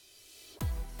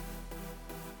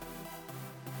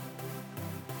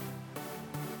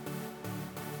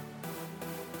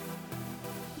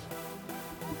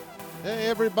Hey,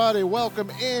 everybody, welcome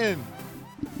in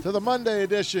to the Monday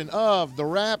edition of The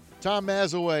Wrap. Tom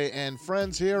Mazaway and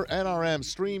friends here, NRM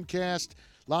Streamcast,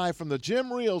 live from the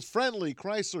Jim Reels Friendly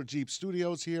Chrysler Jeep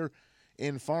Studios here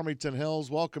in Farmington Hills.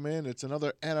 Welcome in. It's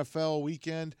another NFL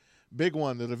weekend. Big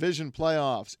one, the division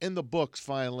playoffs in the books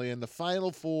finally, and the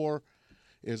Final Four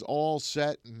is all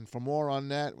set. And for more on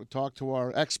that, we'll talk to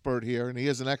our expert here, and he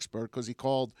is an expert because he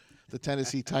called the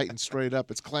Tennessee Titans straight up.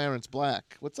 It's Clarence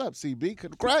Black. What's up, CB?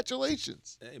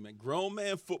 Congratulations. Hey, man, grown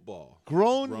man football.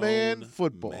 Grown man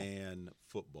football.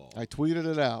 I tweeted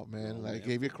it out, man, and I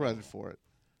gave you credit for it.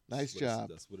 Nice job.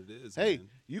 That's what it is, Hey, man.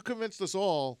 you convinced us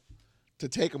all to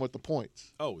take them with the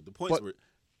points. Oh, the points were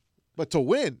 – But to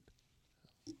win,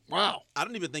 wow. I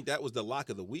don't even think that was the lock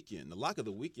of the weekend. The lock of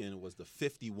the weekend was the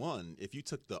 51 if you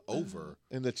took the over.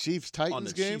 In the Chiefs-Titans on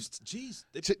the game?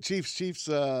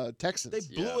 Chiefs-Texans.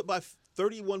 They blew it by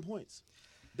 31 points.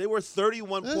 They were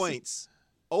 31 points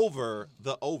over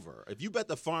the over. If you bet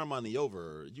the farm on the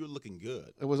over, you're looking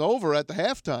good. It was over at the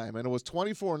halftime, and it was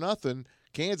 24-0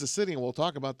 Kansas City, and we'll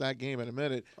talk about that game in a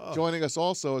minute. Oh. Joining us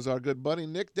also is our good buddy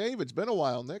Nick David. It's been a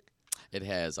while, Nick. It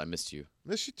has. I missed you.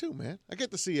 Miss you too, man. I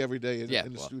get to see you every day in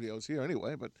the studios here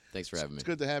anyway, but thanks for having me. It's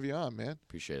good to have you on, man.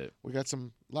 Appreciate it. We got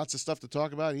lots of stuff to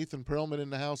talk about. Ethan Perlman in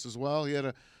the house as well. He had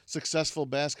a successful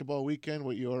basketball weekend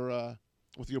with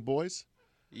your boys.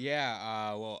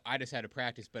 Yeah, well, I just had to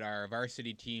practice, but our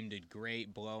varsity team did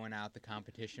great, blowing out the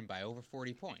competition by over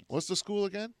 40 points. What's the school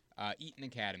again? Eaton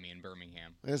Academy in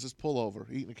Birmingham. There's this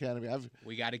pullover, Eaton Academy.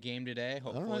 We got a game today.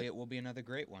 Hopefully it will be another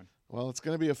great one. Well, it's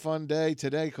going to be a fun day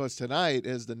today because tonight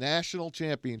is the national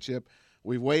championship.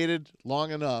 We've waited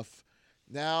long enough.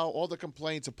 Now all the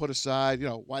complaints are put aside.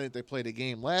 Why didn't they play the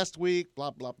game last week? Blah,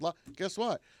 blah, blah. Guess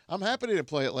what? I'm happy they didn't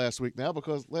play it last week now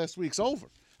because last week's over.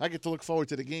 I get to look forward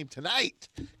to the game tonight.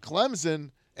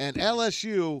 Clemson and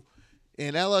LSU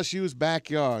in LSU's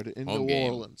backyard in New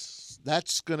Orleans.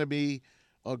 That's going to be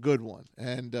a good one.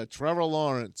 And Trevor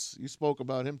Lawrence, you spoke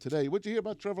about him today. What'd you hear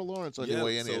about Trevor Lawrence on your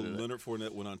way in here today? Leonard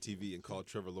Fournette went on TV and called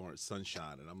Trevor Lawrence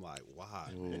Sunshine, and I'm like, why?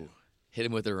 Hit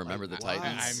him with a remember the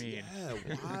Titans. I mean,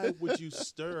 why would you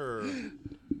stir?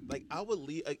 I would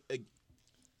leave. I'm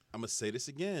going to say this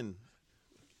again.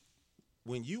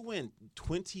 When you win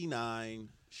 29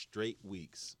 straight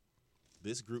weeks,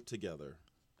 this group together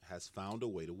has found a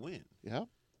way to win. Yeah.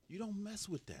 You don't mess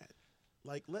with that.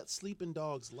 Let sleeping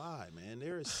dogs lie, man.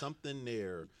 There is something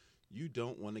there you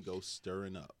don't want to go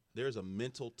stirring up. There's a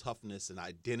mental toughness and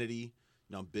identity.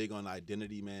 I'm big on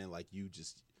identity, man.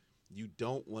 You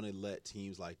don't want to let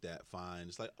teams like that find.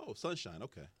 It's sunshine,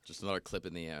 okay. Just another clip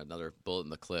in the another bullet in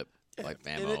the clip. Yeah. Like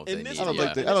Famo. And this I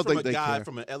don't think they care.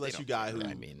 From an LSU guy who,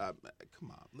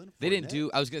 come on. Leonard they didn't Fournette.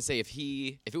 do. I was gonna say if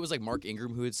it was like Mark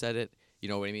Ingram who had said it, you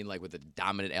know what I mean, like with the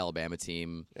dominant Alabama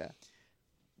team. Yeah.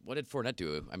 What did Fournette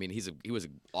do? I mean, he was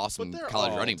an awesome But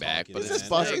college running back. talking, But man. it's It's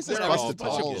busted whatever.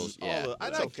 balls. Yeah, I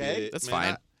That's get okay. it. That's Man,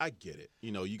 fine. I get it.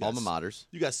 You got Alma maters.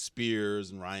 You got Spears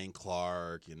and Ryan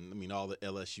Clark and all the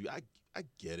LSU. I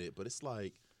get it, but it's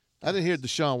like I didn't hear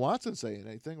Deshaun Watson saying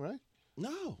anything, right?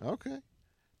 no. Okay.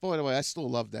 By the way, I still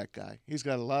love that guy. He's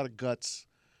got a lot of guts.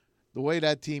 The way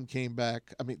that team came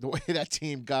back, the way that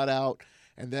team got out,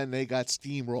 and then they got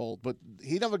steamrolled. But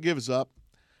he never gives up.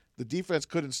 The defense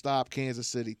couldn't stop Kansas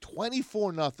City.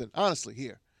 24-0.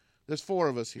 Honestly, there's four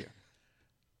of us here.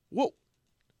 Whoa.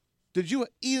 Did you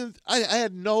even – I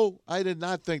did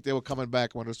not think they were coming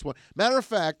back when it was 20. Matter of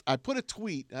fact, I put a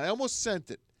tweet, and I almost sent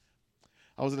it.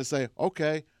 I was going to say,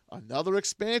 okay, another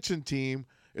expansion team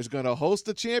is going to host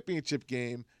the championship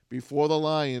game before the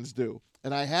Lions do.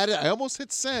 And I had it. I almost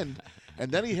hit send, and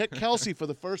then he hit Kelsey for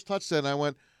the first touchdown. And I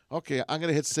went, okay, I'm going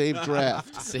to hit save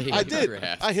draft. I did.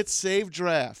 Draft. I hit save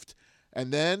draft.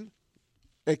 And then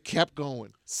it kept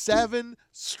going. 7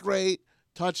 straight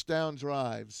touchdown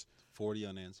drives 40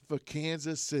 unanswered for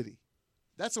Kansas City.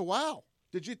 That's a wow.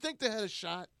 Did you think they had a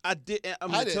shot? I did.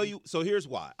 I'm going to tell you. So here's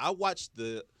why. I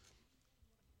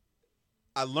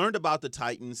learned about the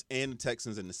Titans and the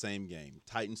Texans in the same game,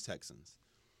 Titans-Texans.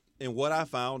 And what I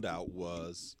found out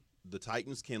was the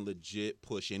Titans can legit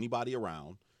push anybody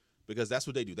around because that's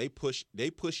what they do. They push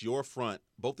your front,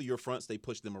 both of your fronts, they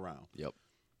push them around. Yep.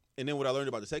 And then what I learned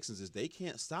about the Texans is they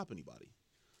can't stop anybody.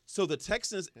 So the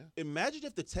Texans, imagine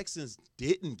if the Texans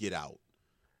didn't get out.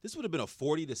 This would have been a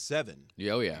 40-7.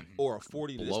 Oh, yeah. Or a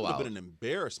 40 to this would have been an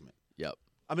embarrassment. Yep.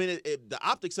 I mean, the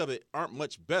optics of it aren't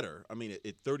much better. I mean,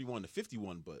 it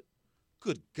 31-51, but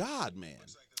good God, man.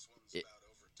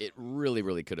 It really,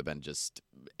 really could have been just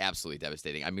absolutely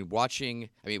devastating. I mean,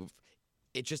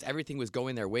 it just everything was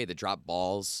going their way. The drop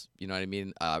balls, you know what I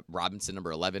mean? Robinson,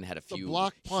 number 11, had a few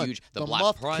block punt, huge the block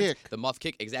muff punt, kick. the muff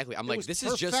kick. Exactly. I'm like, was this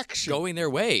is just perfection. going their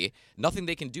way. Nothing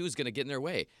they can do is going to get in their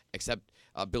way, except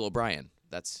Bill O'Brien.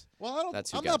 That's who I'm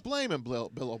got not blaming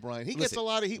Bill O'Brien. He gets Listen, a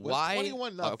lot of heat. With why?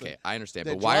 21-0. Okay, I understand,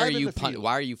 They're but why are driving you the field.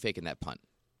 why are you faking that punt?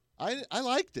 I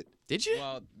liked it. Did you?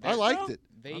 Well, I liked it.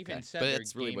 They Okay. even said But their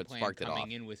that's really game what plan sparked it coming off.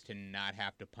 in was to not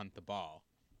have to punt the ball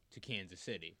to Kansas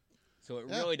City. So it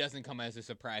Yeah. really doesn't come as a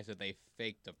surprise that they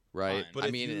faked the Right. punt. But I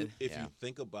if mean, if yeah. you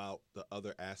think about the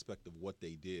other aspect of what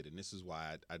they did, and this is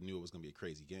why I knew it was going to be a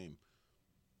crazy game,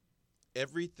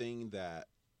 everything that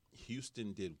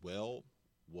Houston did well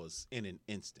was in an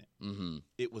instant. Mm-hmm.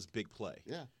 It was big play.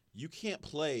 Yeah. You can't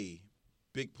play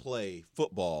big play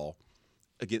football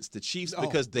against the Chiefs No,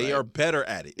 because they right. are better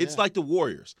at it. It's Yeah. like the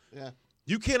Warriors. Yeah.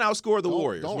 You can't outscore the Don't-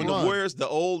 Warriors. don't When run. the Warriors,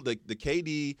 the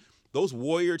KD, those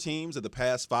Warrior teams of the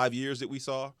past 5 years that we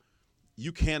saw,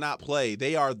 you cannot play.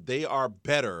 They are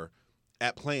better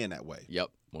at playing that way. Yep,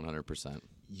 100%.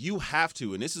 You have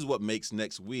to, and this is what makes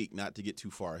next week, not to get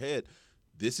too far ahead,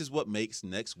 this is what makes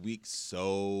next week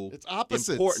so It's opposites.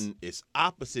 important. It's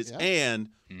opposites. Yeah. And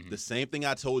the same thing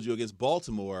I told you against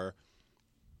Baltimore,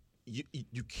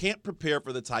 you can't prepare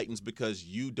for the Titans because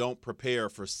you don't prepare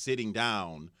for sitting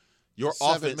down. Your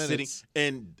 7 offense minutes.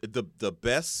 sitting, and the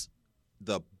best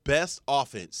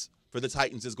offense for the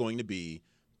Titans is going to be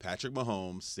Patrick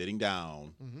Mahomes sitting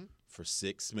down for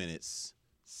 6 minutes,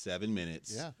 7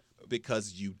 minutes, Yeah.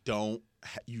 because you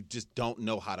just don't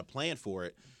know how to plan for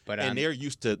it. But And they're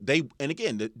used to and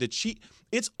again the Chiefs.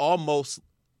 It's almost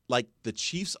like the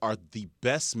Chiefs are the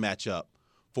best matchup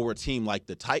for a team like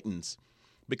the Titans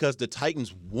because the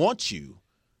Titans want you.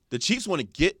 The Chiefs want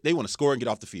to score and get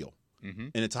off the field,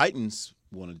 and the Titans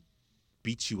want to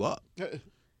beat you up.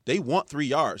 They want 3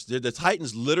 yards. The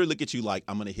Titans literally look at you like,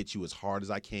 I'm going to hit you as hard as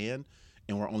I can,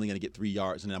 and we're only going to get 3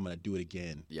 yards, and then I'm going to do it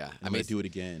again. Yeah, I'm going to do it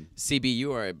again. CB,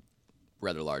 you are a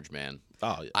rather large man.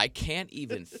 Oh, yeah. I can't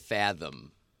even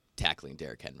fathom tackling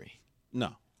Derrick Henry.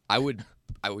 No. I would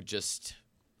just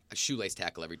a shoelace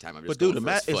tackle every time. I'm just But, dude, going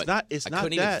for his it's foot. not I that.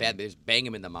 couldn't even fathom it. Just bang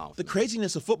him in the mouth. The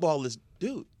craziness of football is,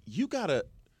 dude,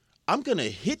 I'm going to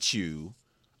hit you.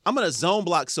 I'm going to zone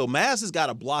block. So Maz has got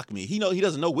to block me. He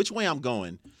doesn't know which way I'm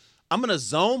going. I'm going to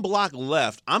zone block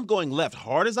left. I'm going left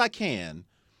hard as I can.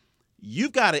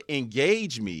 You've got to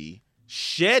engage me,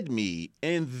 shed me,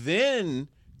 and then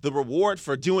the reward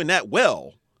for doing that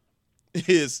well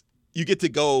is you get to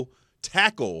go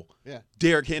tackle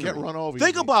Derrick Henry. Get run over.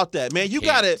 Think about that, man. You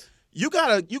Can't. you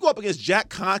go up against Jack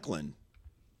Conklin.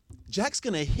 Jack's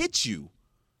going to hit you.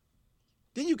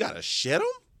 Then you got to shed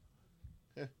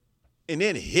him? And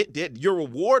then hit that. Your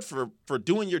reward for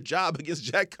doing your job against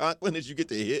Jack Conklin is you get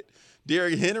to hit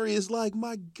Derrick Henry is like,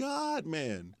 my God,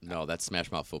 man. No, that's smash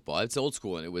mouth football. It's old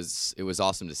school, and it was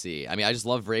awesome to see. I mean, I just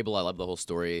love Vrabel. I love the whole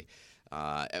story.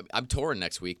 I'm torn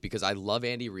next week because I love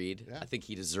Andy Reid. Yeah. I think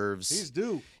he deserves.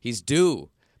 He's due.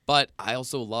 But I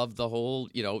also love the whole,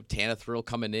 Tana thrill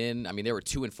coming in. I mean, they were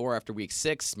 2-4 after week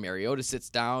 6. Mariota sits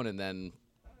down, and then,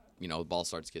 the ball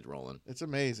starts getting rolling. It's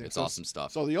amazing. It's awesome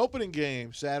stuff. So the opening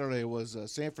game Saturday was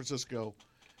San Francisco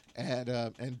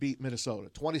and beat Minnesota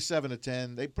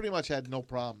 27-10. They pretty much had no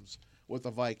problems with the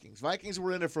Vikings. Vikings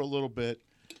were in it for a little bit,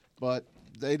 but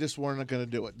they just weren't going to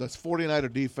do it. The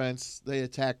 49er defense, they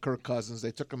attacked Kirk Cousins.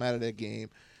 They took him out of that game.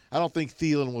 I don't think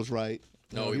Thielen was right.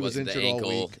 No, he was wasn't. injured The all ankle.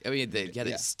 week. I mean, he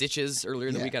had stitches earlier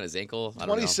in the Yeah. week on his ankle. I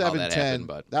don't know how that 27-10. happened,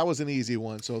 but That was an easy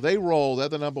one. So they roll. They're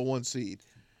the number 1 seed.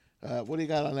 What do you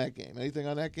got on that game? Anything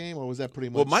on that game, or was that pretty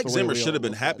much? Well, Mike the way Zimmer we should all have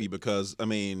been looked happy at it? because,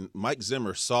 Mike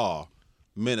Zimmer saw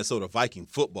Minnesota Viking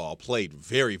football played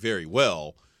very, very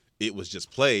well. It was just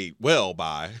played well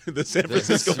by the San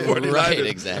Francisco 49ers. Right,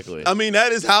 exactly.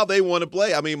 That is how they want to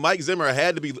play. Mike Zimmer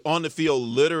had to be on the field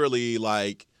literally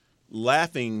like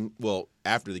laughing, well,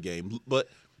 after the game. But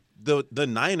the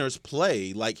Niners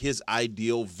play like his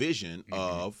ideal vision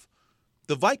of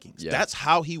the Vikings. Yeah. That's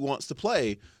how he wants to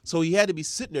play. So he had to be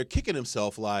sitting there kicking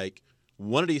himself like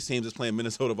one of these teams is playing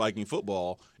Minnesota Viking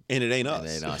football, and it ain't us.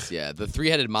 And then us, yeah. The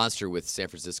three-headed monster with San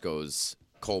Francisco's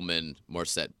Coleman,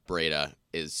 Morissette, Breda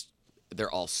they're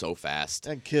all so fast.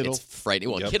 And Kittle. It's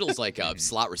frightening. Well, Yep. Kittle's like a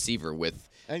slot receiver with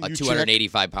And a Juszczyk.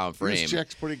 285-pound frame.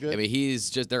 Juszczyk's pretty good. I mean,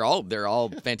 they're all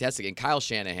fantastic. And Kyle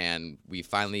Shanahan, we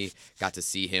finally got to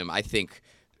see him, I think,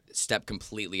 step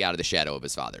completely out of the shadow of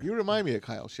his father. You remind me of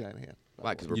Kyle Shanahan.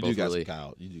 Why? Because we're You both do got really. some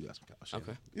Kyle. You do got some Kyle Shanahan.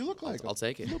 Okay. You look like him. I'll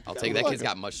take it. I'll You take it. look That kid's like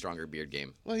got much stronger beard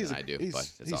game Well, than I do, he's, but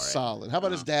it's he's all right. solid. How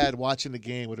about his dad watching the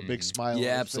game with a big smile? on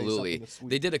Yeah, his face, absolutely. something to sweet?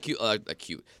 They did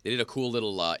They did a cool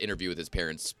little interview with his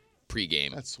parents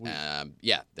pregame. That's sweet.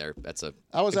 That's a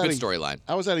I was good at storyline.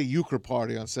 I was at a euchre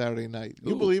party on Saturday night.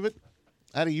 You Ooh. believe it?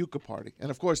 At a euchre party. And,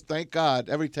 of course, thank God,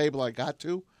 every table I got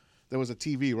to, there was a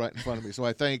TV right in front of me. So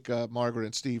I thank Margaret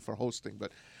and Steve for hosting.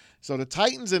 But so the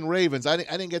Titans and Ravens, I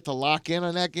didn't get to lock in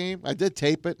on that game. I did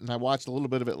tape it, and I watched a little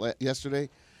bit of it yesterday.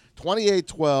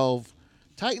 28-12.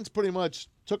 Titans pretty much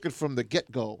took it from the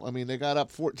get-go. I mean, they got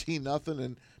up 14-0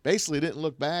 and basically didn't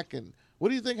look back. And what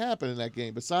do you think happened in that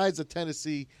game besides the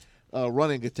Tennessee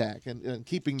running attack and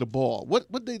keeping the ball?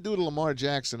 What did they do to Lamar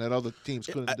Jackson that other teams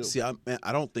couldn't do? See,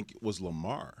 I don't think it was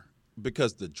Lamar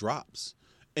because the drops.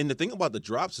 And the thing about the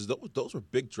drops is those were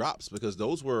big drops because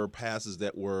those were passes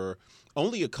that were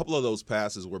only a couple of those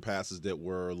passes were passes that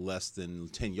were less than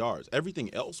 10 yards.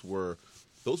 Everything else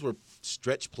those were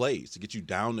stretch plays to get you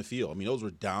down the field. I mean, those were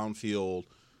downfield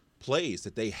plays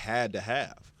that they had to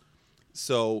have.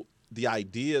 So the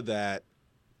idea that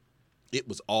it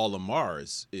was all Lamar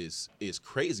is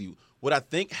crazy. What I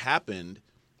think happened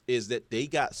is that they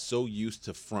got so used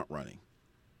to front running.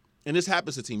 And this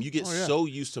happens to team. You get so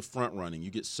used to front running.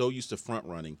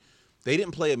 They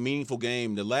didn't play a meaningful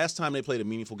game. The last time they played a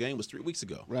meaningful game was 3 weeks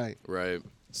ago. Right.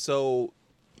 So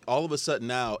all of a sudden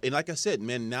now, and like I said,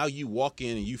 man, now you walk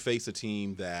in and you face a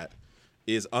team that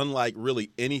is unlike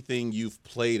really anything you've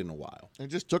played in a while. And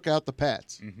just took out the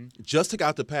Pats. Mm-hmm. Just took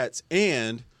out the Pats,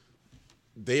 and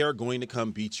they are going to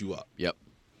come beat you up. Yep.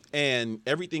 And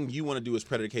everything you want to do is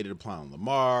predicated upon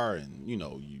Lamar, and you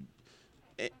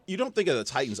don't think of the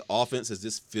Titans' offense as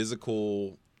this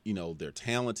physical. They're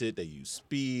talented. They use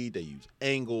speed. They use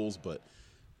angles. But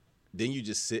then you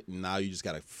just sit, and now you just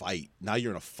got to fight. Now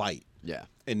you're in a fight. Yeah.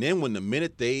 And then when the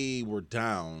minute they were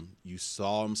down, you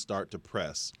saw them start to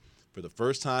press. For the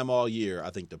first time all year,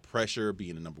 I think the pressure,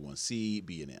 being the number one seed,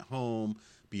 being at home,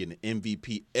 being the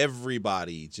MVP,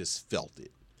 everybody just felt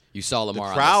it. You saw Lamar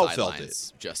The crowd on the felt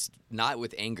sidelines, just not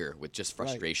with anger, with just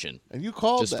frustration. Right. And you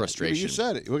called just that. frustration. You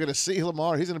said it. We're going to see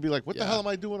Lamar. He's going to be like, what the Yeah. hell am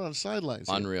I doing on the sidelines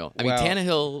here? Unreal. I mean,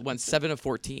 Tannehill went 7 of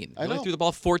 14. I He only know. threw the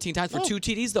ball 14 times for 2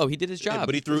 TDs, though. He did his job.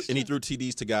 But he threw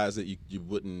TDs to guys that you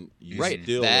wouldn't. You right.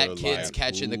 Still That are kid's like,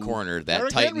 catch in the ooh. corner. That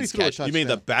Eric Henry Titans threw a catch. touchdown. You mean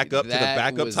the backup to the That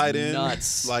backup was tight end?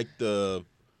 nuts. Like the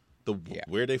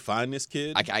where they find this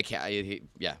kid? I can't.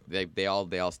 They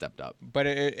all stepped up. But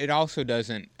it also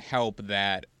doesn't help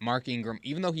that Mark Ingram,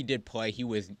 even though he did play,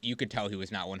 you could tell he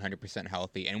was not 100%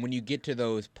 healthy. And when you get to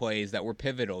those plays that were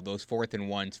pivotal, those 4th and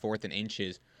 1s, 4th and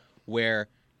inches, where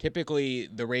typically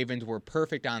the Ravens were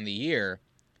perfect on the year,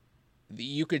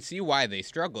 you could see why they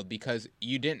struggled because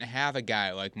you didn't have a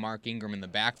guy like Mark Ingram in the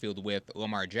backfield with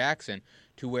Lamar Jackson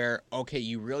to where, okay,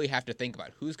 you really have to think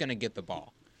about who's going to get the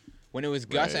ball. When it was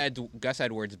Gus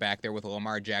Edwards back there with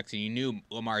Lamar Jackson, you knew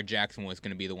Lamar Jackson was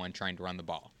going to be the one trying to run the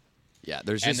ball. Yeah,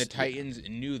 and the Titans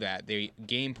knew that. They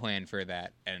game planned for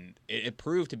that, and it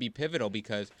proved to be pivotal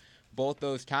because both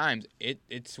those times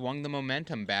it swung the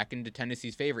momentum back into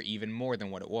Tennessee's favor even more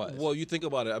than what it was. Well, you think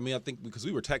about it. I mean, I think because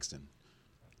we were texting,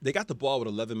 they got the ball with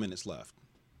 11 minutes left.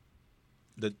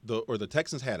 The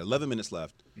Texans had 11 minutes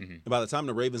left, and by the time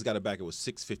the Ravens got it back, it was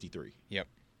 6:53. Yep.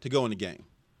 To go in the game,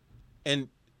 and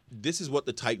this is what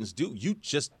the Titans do. You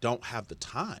just don't have the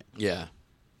time. Yeah.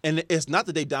 And it's not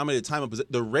that they dominated time,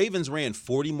 but the Ravens ran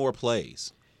 40 more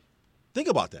plays. Think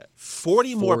about that.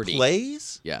 40 more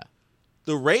plays? Yeah.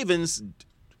 The Ravens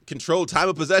controlled time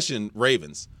of possession,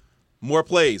 Ravens. More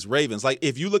plays, Ravens. Like,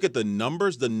 if you look at the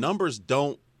numbers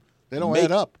don't make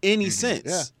add up. any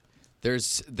sense. Yeah.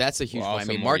 That's a huge point. I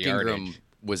mean, Mark Ingram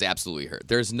was absolutely hurt.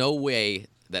 There's no way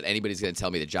that anybody's going to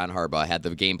tell me that John Harbaugh had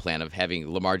the game plan of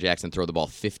having Lamar Jackson throw the ball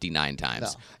 59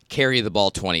 times, carry the ball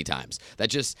 20 times.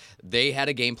 They had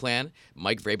a game plan.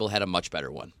 Mike Vrabel had a much better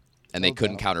one, and they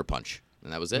couldn't counterpunch,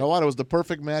 and that was it. You know what? It was the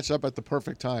perfect matchup at the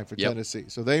perfect time for Tennessee.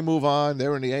 So they move on. They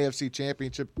were in the AFC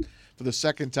Championship for the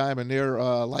second time in their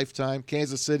lifetime.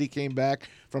 Kansas City came back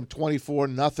from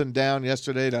 24-0 down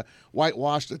yesterday to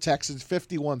whitewash the Texans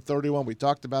 51-31. We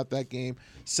talked about that game.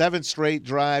 7 straight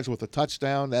drives with a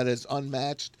touchdown. That is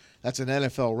unmatched. That's an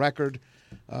NFL record.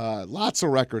 Lots of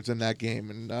records in that game.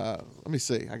 And let me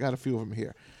see. I got a few of them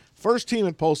here. First team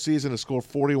in postseason to score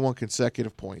 41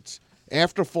 consecutive points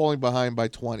after falling behind by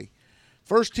 20.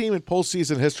 First team in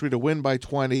postseason history to win by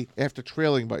 20 after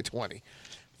trailing by 20.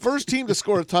 First team to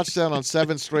score a touchdown on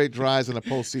 7 straight drives in a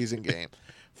postseason game.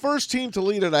 First team to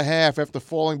lead at a half after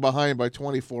falling behind by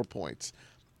 24 points.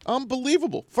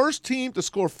 Unbelievable. First team to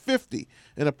score 50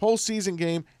 in a postseason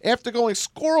game after going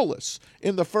scoreless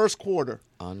in the first quarter.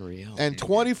 Unreal. And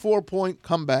 24-point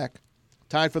comeback,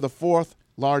 tied for the 4th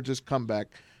largest comeback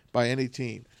by any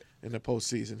team in the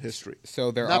postseason history.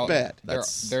 So they're not bad.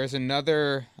 There's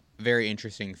another very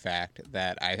interesting fact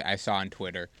that I saw on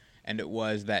Twitter, and it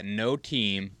was that no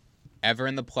team ever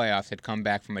in the playoffs had come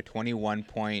back from a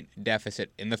 21-point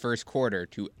deficit in the first quarter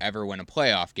to ever win a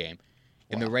playoff game.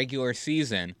 In the regular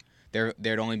season,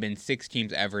 there'd only been 6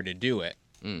 teams ever to do it.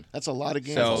 That's a lot of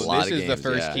games. So lot this of is the games,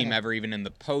 first team ever, even in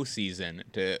the postseason,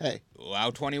 to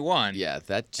allow 21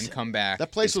 and come back.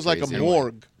 That place was crazy. like a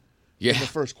morgue Yeah. in the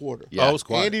first quarter. Yeah. it was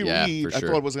quiet. Andy Yeah, Reid, for sure.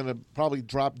 I thought, was going to probably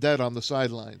drop dead on the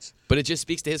sidelines. But it just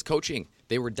speaks to his coaching.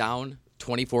 They were down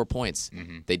 24 points.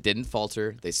 They didn't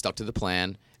falter. They stuck to the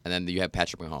plan. And then you have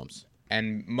Patrick Mahomes.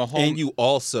 And Mahomes. And you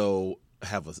also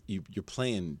have you're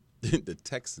playing the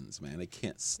Texans, man. They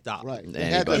can't stop. Right. They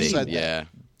had to have Anybody, said that. yeah.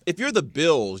 If you're the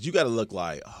Bills, you got to look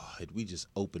like, had we just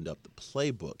opened up the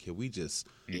playbook? Had we just,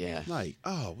 Yeah.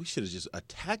 we should have just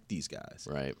attacked these guys.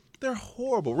 Right. They're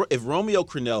horrible. If Romeo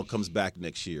Crennel comes back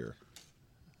next year,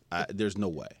 there's no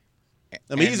way.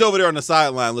 I mean, he's over there on the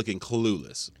sideline looking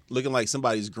clueless, looking like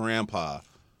somebody's grandpa.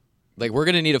 Like, we're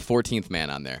going to need a 14th man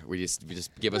on there. We just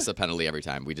give us a penalty every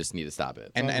time. We just need to stop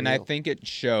it. And I think it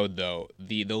showed, though,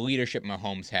 the leadership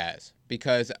Mahomes has.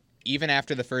 Because even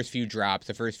after the first few drops,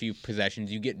 the first few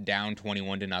possessions, you get down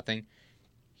 21-0.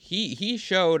 He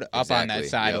showed up on that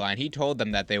sideline. He told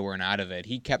them that they weren't out of it.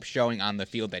 He kept showing on the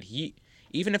field that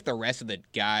even if the rest of the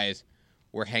guys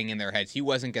were hanging their heads, he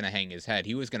wasn't going to hang his head.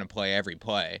 He was going to play every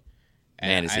play.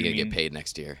 Man, is he going to get paid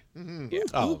next year?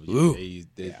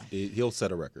 He'll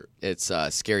set a record. It's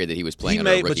scary that he was playing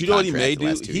under a rookie but you know what he may contract the do?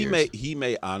 last 2 years. He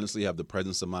may honestly have the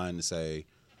presence of mind to say,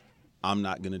 I'm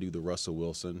not going to do the Russell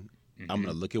Wilson. I'm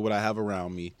going to look at what I have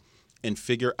around me and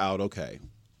figure out, okay,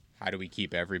 how do we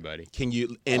keep everybody? can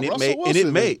you? And Russell it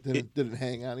Wilson may. didn't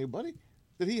hang on anybody.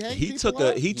 Did he hang?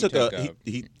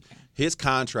 His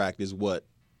contract is what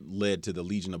led to the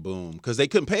Legion of Boom because they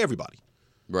couldn't pay everybody.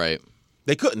 Right.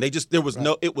 They couldn't.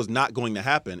 It was not going to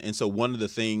happen. And so one of the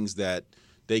things that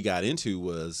they got into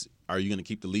was, are you going to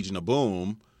keep the Legion of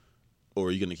Boom or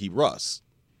are you going to keep Russ?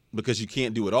 Because you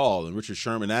can't do it all. And Richard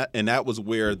Sherman, that was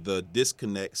where the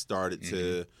disconnect started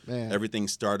to, everything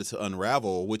started to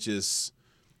unravel, which is.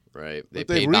 Right. They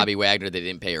paid Bobby Wagner. They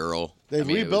didn't pay Earl. They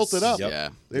rebuilt it up. Yeah.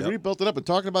 They rebuilt it up. And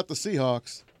talking about the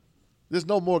Seahawks, there's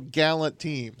no more gallant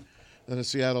team than the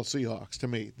Seattle Seahawks to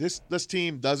me. This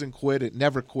team doesn't quit. It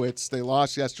never quits. They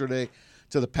lost yesterday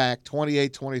to the Pack,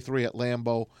 28-23 at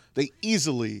Lambeau. They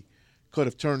easily could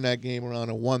have turned that game around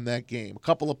and won that game. A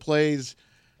couple of plays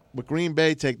with Green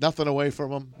Bay take nothing away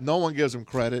from them. No one gives them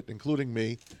credit, including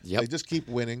me. Yep. They just keep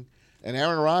winning. And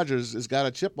Aaron Rodgers has got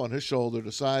a chip on his shoulder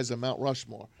the size of Mount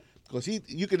Rushmore because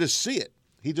you can just see it.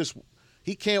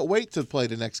 He can't wait to play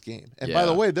the next game. And by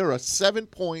the way, they're a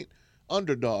 7-point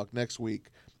underdog next week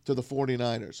to the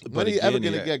 49ers. When are you ever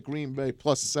going to get Green Bay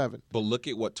 +7? But look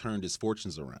at what turned his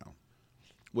fortunes around.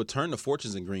 What turned the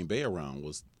fortunes in Green Bay around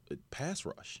was a pass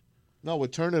rush. No,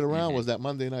 what turned it around was that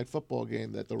Monday Night Football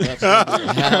game that the refs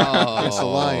against the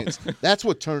Lions. That's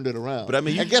what turned it around. But I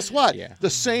mean, and guess what? Yeah. The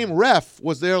same ref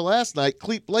was there last night,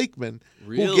 Clete Blakeman,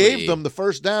 who gave them the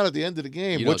first down at the end of the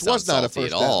game, which was not a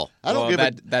first down. I don't give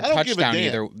a touchdown damn.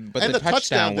 either. But and the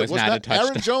touchdown was not a touchdown.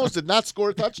 Aaron Jones did not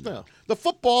score a touchdown. The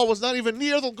football was not even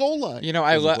near the goal line. You know,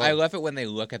 I love it when they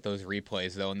look at those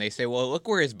replays though, and they say, "Well, look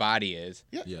where his body is.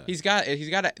 Yeah.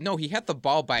 He had the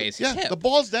ball by his hip. The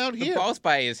ball's down here. The ball's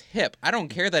by his hip. I don't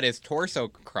care that his torso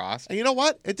crossed. And you know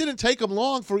what? It didn't take them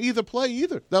long for either play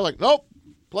either. They're like, nope,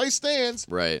 play stands.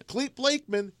 Right. Clete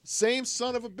Blakeman, same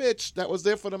son of a bitch that was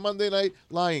there for the Monday Night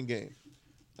Lion game.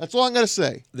 That's all I'm going to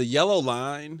say. The yellow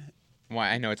line. Well,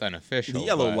 I know it's unofficial. The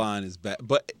yellow line is bad.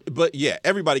 But yeah,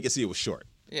 everybody can see it was short.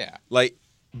 Yeah. Like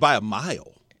by a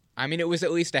mile. I mean, it was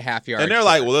at least a half yard. And they're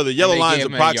like, well, the yellow line's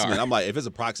approximate. I'm like, if it's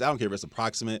approximate, I don't care if it's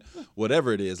approximate,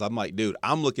 whatever it is. I'm like, dude,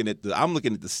 I'm looking at the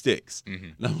sticks.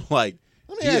 Mm-hmm. And I'm like,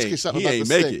 let me ask you something about the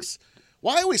sticks.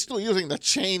 Why are we still using the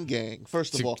chain gang,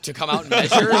 first of all? To come out and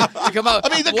measure? To come out.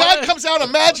 I mean, the guy comes out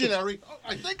imaginary. Oh,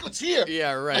 I think it's here.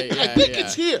 Yeah, right. I think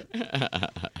it's here.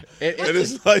 And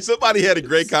it's like somebody had a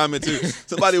great comment too.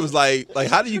 Somebody was like,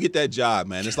 how do you get that job,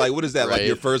 man? It's like, what is that? Right. Like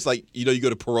your first, you go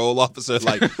to parole officer,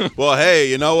 like, well, hey,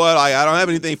 you know what? I don't have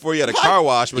anything for you at a car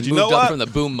wash, but you know what? From the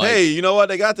boom mic. Hey, you know what?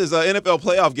 They got this NFL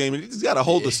playoff game, and you just got to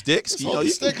hold the sticks. Hold the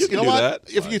sticks. You know what?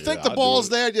 If you think the ball's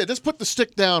there, just put the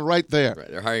stick down right there.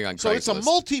 Right. They're hiring on Craigslist. So it's a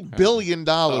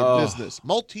multi-billion-dollar business,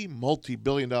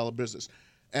 multi-billion-dollar business,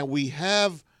 and we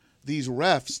have these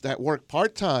refs that work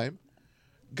part-time.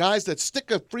 Guys that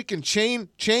stick a freaking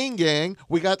chain gang.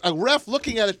 We got a ref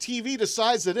looking at a TV the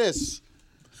size of this.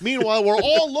 Meanwhile, we're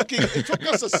all looking. It took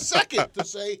us a second to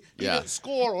say he didn't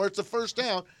score or it's a first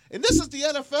down. And this is the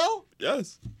NFL?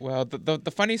 Yes. Well,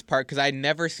 the funniest part, because I'd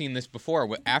never seen this before,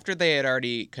 after they had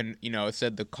already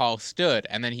said the call stood,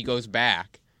 and then he goes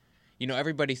back.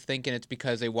 everybody's thinking it's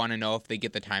because they want to know if they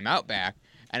get the timeout back,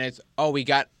 and it's we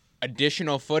got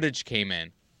additional footage came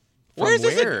in. Where is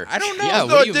this? I don't know. Yeah,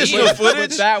 no additional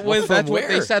footage. That's what where?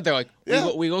 they said. They're like,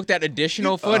 we looked at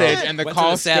additional footage, and the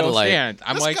call still stands.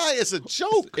 I'm this like, guy is a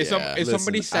joke. Is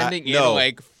somebody sending in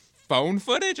like phone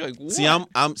footage? Like, what?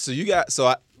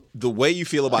 See, the way you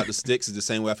feel about the sticks is the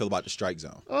same way I feel about the strike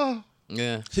zone. Oh.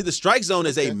 Yeah. See, the strike zone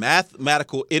is a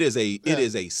mathematical. It is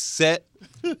a set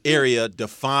area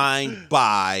defined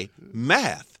by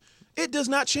math. It does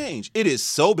not change. It is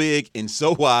so big and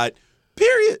so wide.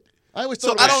 Period. I always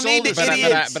thought I don't need the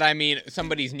idiots. But I mean,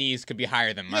 somebody's knees could be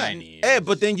higher than my knees.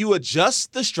 But then you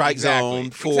adjust the strike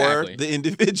zone for the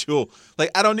individual.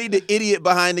 Like, I don't need the idiot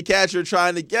behind the catcher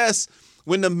trying to guess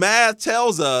when the math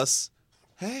tells us,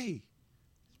 hey,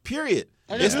 period.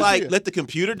 It's like, let the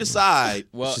computer decide.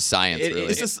 Well, it's just science,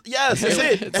 really. Yes, that's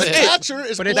it. The catcher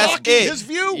is blocking his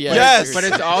view. Yeah, yes. But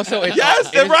it's also...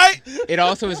 right? It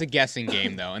also is a guessing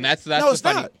game, though. And that's no, it's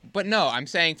funny. not. But no, I'm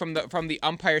saying from the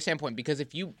umpire standpoint, because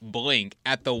if you blink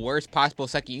at the worst possible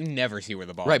second, you never see where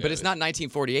the ball goes. Right, but it's not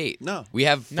 1948. No. We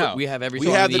have everything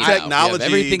We have the we need now. technology. We have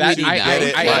everything we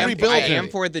need now. I am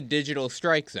for the digital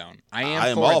strike zone. I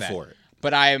am all that. for it.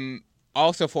 But I am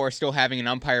also for still having an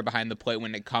umpire behind the plate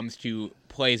when it comes to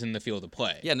plays in the field of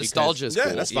play. Yeah, nostalgia is cool.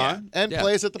 Yeah, that's fine. And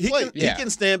plays at the plate. He can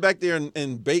stand back there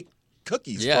and bake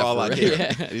cookies for all I care.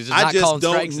 Yeah. I just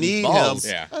don't need him.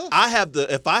 Yeah.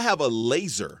 If I have a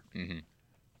laser,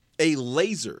 a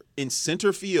laser in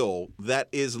center field that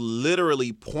is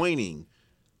literally pointing.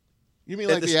 You mean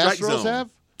like the strike Astros zone. have?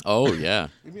 Oh, yeah.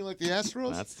 You mean like the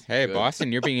Astros? Hey,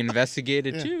 Boston, you're being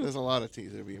investigated too. There's a lot of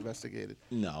teams that are being investigated.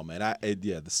 No, man.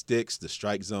 The sticks, the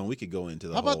strike zone. We could go into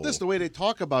the How about this? The way they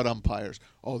talk about umpires.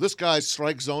 Oh, this guy's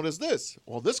strike zone is this.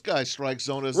 Well, this guy's strike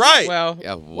zone is right. This. Well,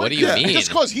 yeah, what do you mean? Just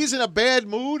because he's in a bad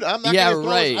mood, I'm not going to throw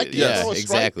right. I can't Yeah, throw a strike.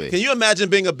 exactly. Can you imagine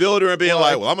being a builder and being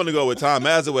like, well, I'm going to go with Tom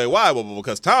Mazaway. Why? Well,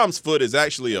 because Tom's foot is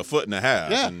actually a foot and a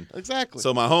half. Yeah, and exactly.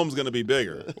 so my home's going to be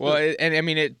bigger. well, and I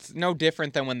mean, it's no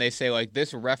different than when they say like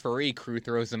this referee crew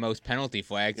throws the most penalty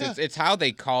flags. Yeah. It's how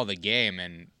they call the game,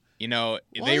 and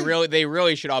they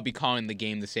really should all be calling the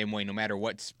game the same way, no matter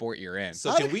what sport you're in.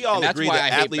 So can we all that's agree why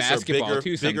that I hate athletes are basketball,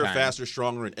 too, bigger, sometimes. faster,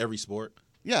 stronger in every sport?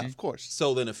 Yeah, of course.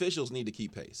 So then officials need to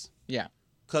keep pace. Yeah.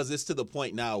 Because it's to the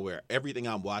point now where everything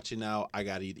I'm watching now, I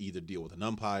got to either deal with an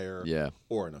umpire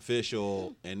or an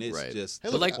official, and it's just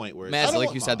to the point where it's Maz,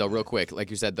 like you said, though, real quick,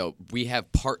 we have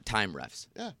part-time refs.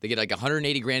 Yeah. They get like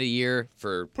 $180,000 a year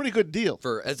for pretty good deal.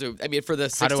 for the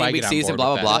 16-week get on season, board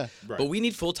blah, with blah, that? blah. Right. But we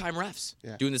need full-time refs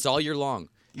doing this all year long.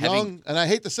 Young, and I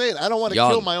hate to say it, I don't want to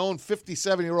kill my own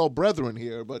 57-year-old brethren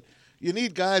here, but you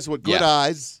need guys with good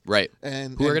eyes. Right.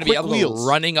 And who are going to be able to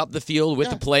running up the field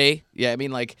with the play. Yeah, I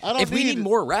mean, like, if we need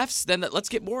more refs, then let's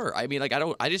get more. I mean, like,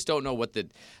 I just don't know what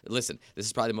listen, this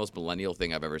is probably the most millennial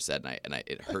thing I've ever said, and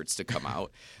it hurts to come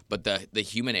out. But the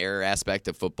human error aspect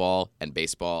of football and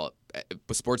baseball,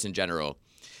 sports in general,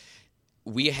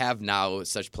 we have now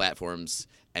such platforms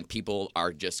and people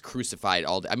are just crucified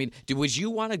all day. I mean, would you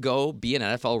want to go be an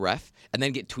NFL ref and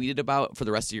then get tweeted about for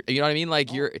the rest of your? You know what I mean? Like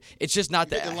it's just not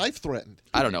that. Your life threatened.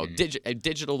 I don't know.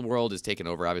 Digital world is taking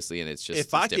over, obviously, and it's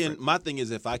just. My thing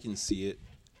is if I can see it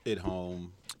at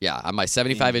home. Yeah, on my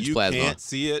 75-inch plasma. You can't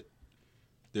see it.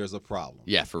 There's a problem.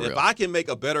 Yeah, for real. If I can make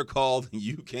a better call than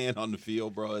you can on the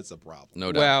field, bro, it's a problem.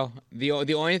 No doubt. Well,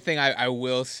 the only thing I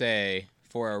will say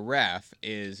for a ref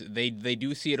is they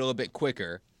do see it a little bit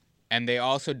quicker. And they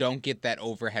also don't get that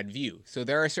overhead view. So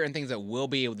there are certain things that we'll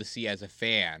be able to see as a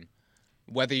fan,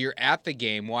 whether you're at the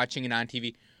game, watching it on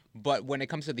TV. But when it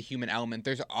comes to the human element,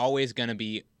 there's always going to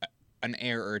be an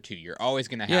error or two. You're always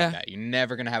going to have that. You're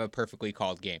never going to have a perfectly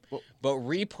called game. But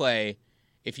replay,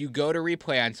 if you go to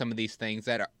replay on some of these things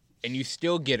and you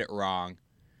still get it wrong,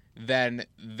 then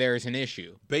there's an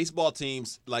issue. Baseball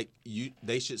teams,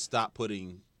 they should stop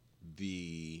putting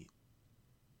the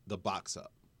box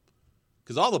up.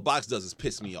 Because all the box does is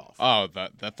piss me off. Oh,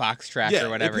 the fox track or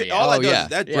whatever.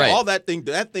 All that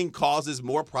thing causes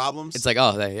more problems. It's like,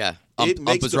 it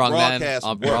makes was the wrong broadcast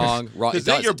then. Wrong. Because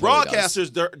then your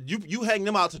broadcasters, you hang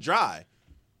them out to dry.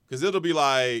 Because it'll be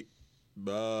like,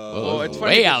 it's funny.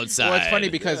 Way outside. Well, it's funny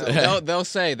because they'll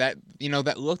say that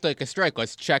that looked like a strike.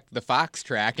 Let's check the fox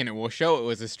track, and it will show it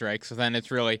was a strike. So then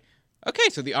it's really. Okay,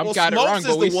 so the ump got it wrong,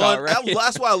 but we saw it right.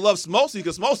 That's why I love Smokesy,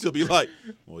 because Smokesy will be like,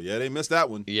 well, yeah, they missed that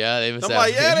one. Yeah, they missed that one.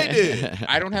 I'm like, yeah, they did.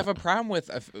 I don't have a problem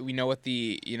with with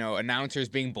the announcers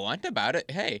being blunt about it.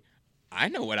 Hey, I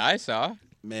know what I saw.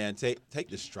 Man, take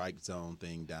the strike zone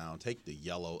thing down. Take the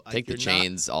yellow. Take the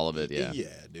chains, all of it. Yeah. Yeah,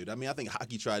 dude. I mean, I think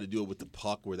hockey tried to do it with the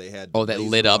puck where they had. Oh, that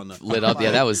lit up.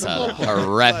 Yeah, that was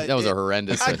that was a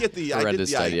horrendous. I get the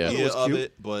idea idea. of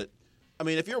it, but I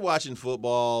mean, if you're watching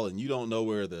football and you don't know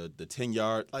where the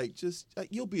 10-yard,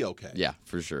 you'll be okay. Yeah,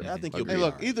 for sure. Yeah, I think you'll be. Hey,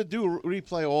 look, all right. either do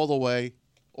replay all the way,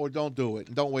 or don't do it,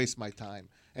 and don't waste my time.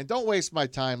 And don't waste my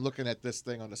time looking at this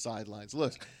thing on the sidelines.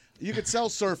 Look. You could sell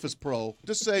Surface Pro.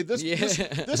 Just say this.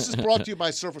 This is brought to you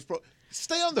by Surface Pro.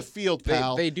 Stay on the field,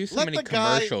 pal. They do so many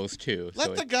commercials too.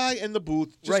 Let the guy in the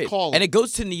booth just call him. And it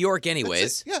goes to New York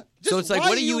anyways. Yeah. So it's like,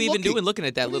 what are you even doing looking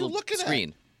at that little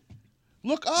screen?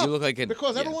 Look up. You look like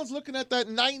because everyone's looking at that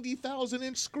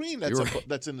 90,000-inch screen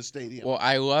that's in the stadium. Well,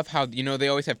 I love how they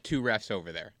always have two refs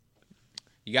over there.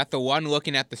 You got the one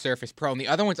looking at the Surface Pro, and the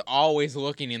other one's always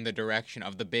looking in the direction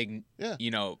of the big,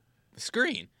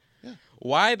 screen. Yeah.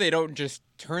 Why they don't just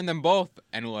turn them both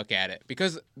and look at it?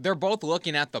 Because they're both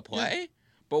looking at the play,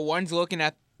 but one's looking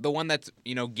at the one that's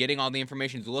getting all the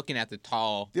information is looking at the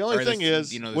tall. The only thing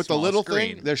is with the little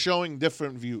screen. Thing, they're showing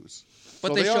different views. But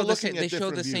so they show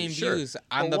the same views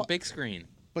on the big screen.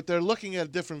 But they're looking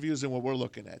at different views than what we're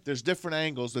looking at. There's different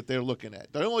angles that they're looking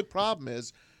at. The only problem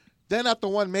is they're not the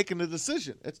one making the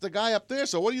decision. It's the guy up there.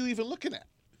 So what are you even looking at?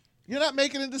 You're not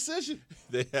making a decision.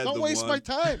 Don't waste my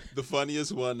time. The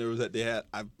funniest one there was that they had.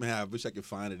 I wish I could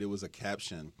find it. It was a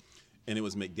caption, and it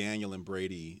was McDaniel and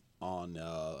Brady on.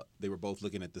 They were both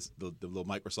looking at the little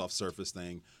Microsoft Surface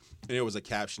thing, and there was a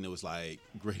caption. It was like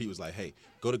Brady was like, "Hey,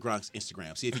 go to Gronk's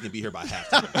Instagram, see if he can be here by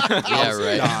halftime." Yeah,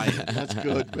 right. Dying. That's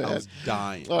good, man. I was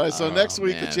dying. All right, so next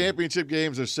week the championship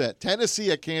games are set.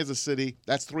 Tennessee at Kansas City.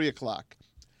 That's 3:00.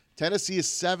 Tennessee is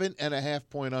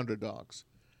 7.5-point underdogs.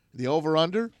 The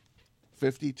over/under.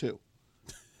 52.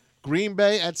 Green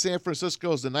Bay at San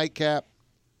Francisco is the nightcap.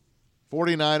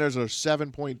 49ers are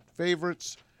 7-point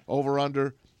favorites.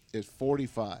 Over-under is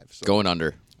 45. So going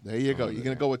under. There you go. You're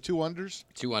going to go with 2 unders?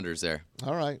 2 unders there.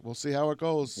 All right. We'll see how it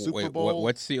goes. Super Bowl.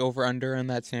 What's the over-under on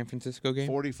that San Francisco game?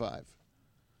 45.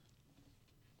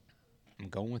 I'm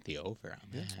going with the over on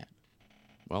that.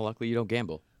 Well, luckily you don't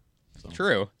gamble. So.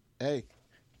 True. Hey,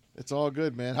 it's all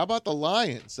good, man. How about the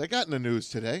Lions? They got in the news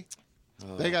today.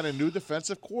 They got a new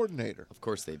defensive coordinator. Of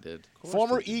course they did.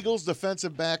 Former Eagles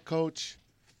defensive back coach,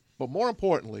 but more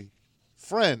importantly,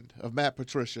 friend of Matt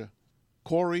Patricia,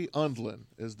 Corey Undlin,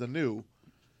 is the new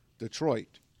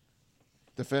Detroit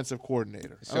defensive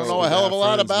coordinator. So I don't know a hell of a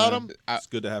lot about him. It's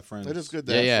good to have friends. It is good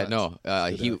to have friends.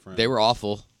 No. They were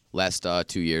awful last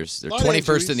 2 years. They're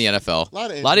 21st in the NFL.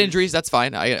 A lot of injuries. That's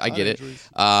fine. I get it.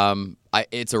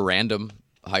 It's a random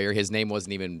hire. His name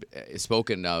wasn't even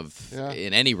spoken of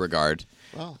in any regard.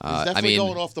 Well, he's definitely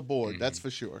going off the board. That's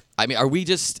for sure. I mean, are we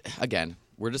just, again,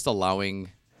 we're just allowing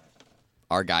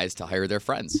our guys to hire their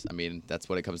friends? I mean, that's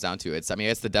what it comes down to. It's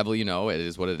the devil, it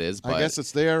is what it is. But I guess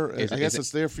it's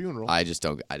their funeral. I just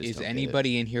don't. Is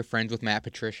anybody in here friends with Matt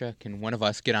Patricia? Can one of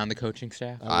us get on the coaching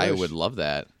staff? I would love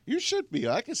that. You should be.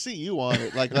 I can see you on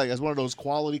it, like as one of those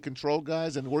quality control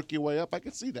guys, and work your way up. I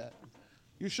can see that.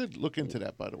 You should look into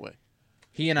that, by the way.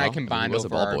 He and I combined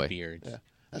over our beards. Yeah,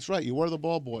 that's right. You were the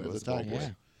ball boy of the Tigers. Yeah.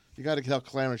 You got to tell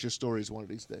Clarence your stories one of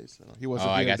these days. He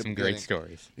wasn't. I got some great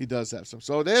stories. He does have some.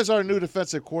 So there's our new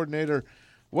defensive coordinator.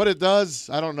 What it does,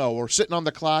 I don't know. We're sitting on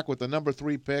the clock with the number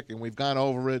 3 pick, and we've gone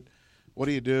over it. What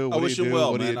do you do? I wish him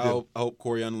well, man. I hope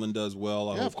Corey Undlin does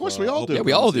well. Of course we all do. Yeah,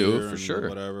 we all do, for sure.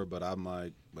 Whatever, but I'm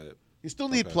like, you still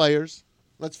need players.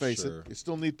 Let's face it. You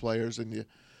still need players, and you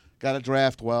got to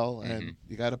draft well, and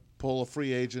you got to pull a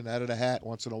free agent out of the hat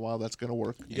once in a while. That's going to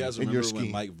work. You guys remember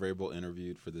when Mike Vrabel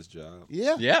interviewed for this job?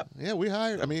 Yeah. We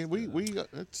hired. I mean, we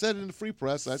said it in the Free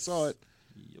Press. I saw it.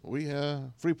 We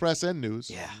Free Press and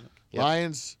News. Yeah.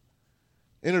 Lions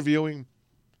interviewing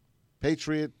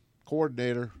Patriot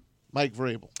coordinator Mike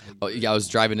Vrabel. Oh yeah, I was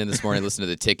driving in this morning, listening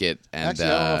to the ticket, and actually, I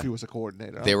don't know if he was a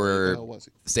coordinator. They were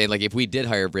saying like if we did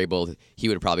hire Vrabel, he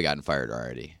would have probably gotten fired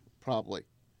already. Probably.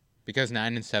 Because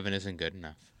 9-7 isn't good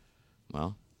enough.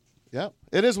 Well, yeah,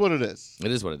 it is what it is.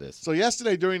 It is what it is. So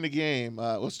yesterday during the game,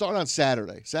 we'll start on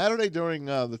Saturday. Saturday during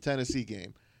the Tennessee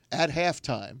game, at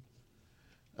halftime,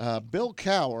 Bill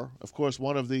Cowher, of course,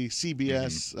 one of the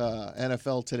CBS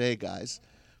NFL Today guys,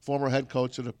 former head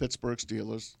coach of the Pittsburgh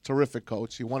Steelers, terrific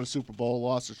coach. He won a Super Bowl,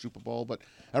 lost a Super Bowl, but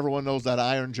everyone knows that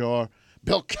iron jaw.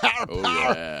 Bill Cowher. Oh,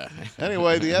 yeah.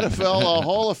 Anyway, the NFL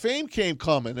Hall of Fame came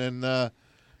coming, and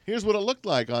here's what it looked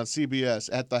like on CBS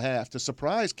at the half to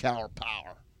surprise Cowher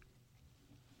Power.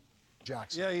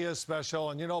 Jackson. Yeah, he is special.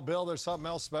 And, Bill, there's something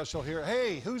else special here.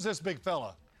 Hey, who's this big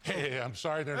fella? Hey, I'm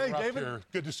sorry to interrupt here.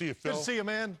 Good to see you, Phil. Good to see you,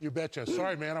 man. You betcha.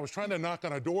 Sorry, man. I was trying to knock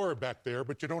on a door back there,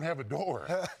 but you don't have a door.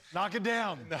 Knock it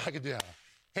down. Knock it down.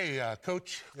 Hey,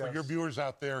 Coach, for your viewers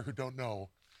out there who don't know,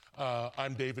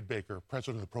 I'm David Baker,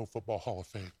 president of the Pro Football Hall of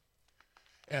Fame.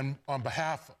 And on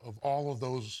behalf of all of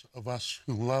those of us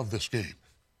who love this game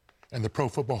and the Pro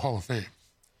Football Hall of Fame,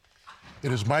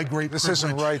 it is my great privilege. This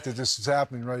isn't right that this is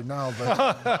happening right now,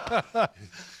 but...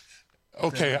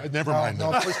 Okay, never mind.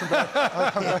 No, please come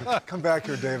back. Come back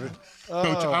here, David.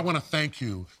 Coach, I want to thank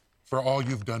you for all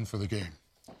you've done for the game,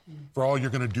 for all you're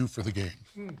going to do for the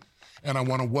game. And I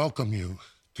want to welcome you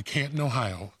to Canton,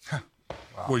 Ohio,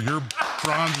 where your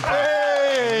bronze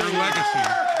medal, your legacy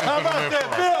is going to live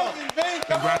forever.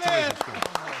 Congratulations, Coach.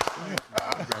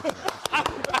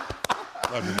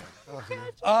 Love you.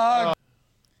 How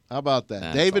about that?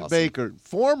 That's David awesome. Baker,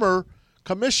 former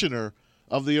commissioner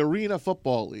of the Arena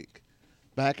Football League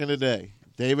back in the day.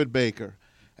 David Baker.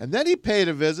 And then he paid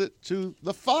a visit to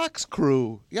the Fox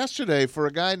crew yesterday for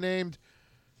a guy named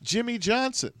Jimmy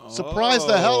Johnson. Surprised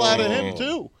the hell out of him,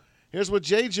 too. Here's what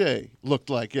JJ looked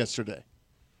like yesterday.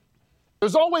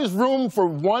 There's always room for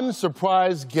one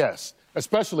surprise guest,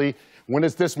 especially when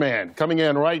it's this man coming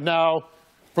in right now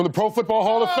from the Pro Football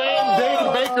Hall of Fame,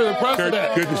 David Baker, the president.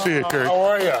 Kurt, good to see you, Kurt. How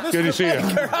are you? Good to see you.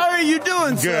 How are you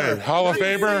doing, sir? Good. Hall of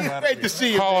Famer. Great to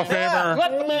see you. Hall of man. Famer.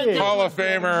 Let the man go. Hall of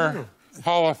Famer.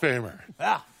 Hall of Famer.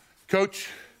 Yeah. Coach,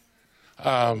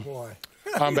 on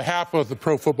behalf of the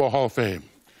Pro Football Hall of Fame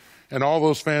and all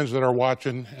those fans that are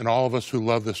watching and all of us who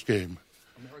love this game,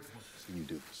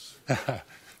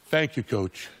 thank you,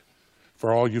 Coach,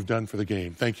 for all you've done for the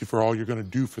game. Thank you for all you're going to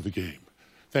do for the game.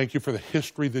 Thank you for the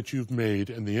history that you've made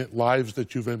and the lives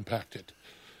that you've impacted.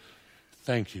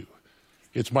 Thank you.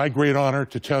 It's my great honor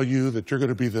to tell you that you're going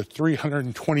to be the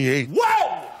 328th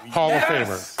Hall of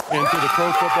Famer into the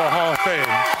Pro Football Hall of Fame.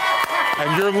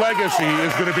 And your legacy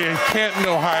is going to be in Canton,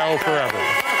 Ohio forever.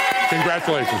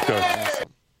 Congratulations, Coach.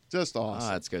 Just awesome.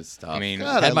 Oh, that's good stuff. I mean,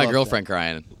 God, had I my love girlfriend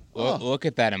crying. look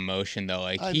at that emotion, though.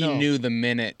 Like, I he know. knew the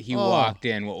minute he walked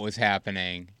in what was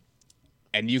happening.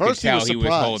 And you First could tell he he was was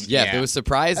surprised. holding. Yeah, there was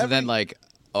surprise and then like,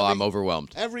 oh, I'm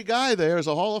overwhelmed. Every guy there is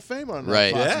a Hall of Famer on that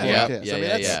Right. Fox Yeah. broadcast. Yeah, I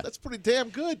mean, yeah. that's pretty damn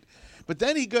good. But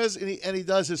then he goes and he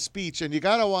does his speech, and you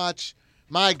got to watch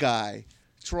my guy,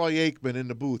 Troy Aikman, in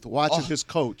the booth, watching his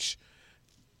coach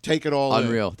take it all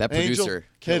Unreal. in. That Angel, producer,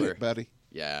 hit killer. it, buddy.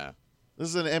 Yeah. This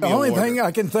is an Emmy The only award. thing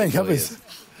I can think of Really is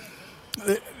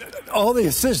all the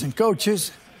assistant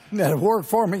coaches that have worked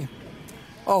for me,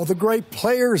 all the great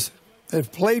players that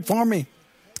have played for me,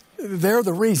 they're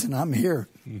the reason I'm here.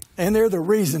 And they're the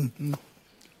reason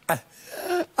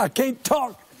I can't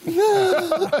talk. All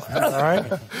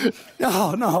right?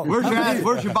 No.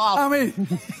 Where's your Bob?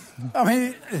 I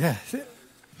mean,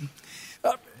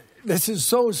 this is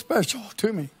so special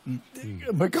to me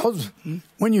because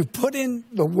when you put in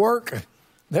the work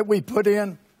that we put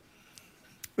in,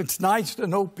 it's nice to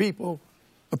know people.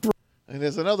 And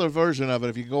there's another version of it.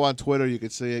 If you go on Twitter, you can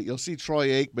see it. You'll see Troy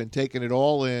Aikman taking it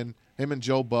all in, him and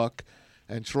Joe Buck.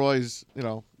 And Troy's,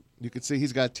 you can see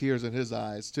he's got tears in his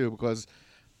eyes, too, because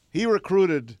he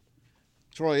recruited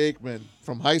Troy Aikman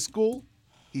from high school.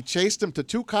 He chased him to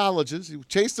 2 colleges. He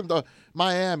chased him to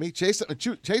Miami, chased him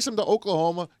to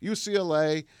Oklahoma,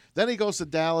 UCLA. Then he goes to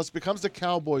Dallas, becomes the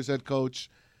Cowboys head coach.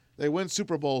 They win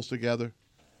Super Bowls together.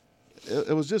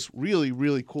 It was just really,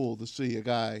 really cool to see a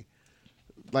guy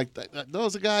like that.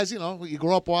 Those are guys, you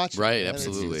grow up watching. Right, And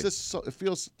absolutely. It's just it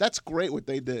feels that's great what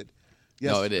they did.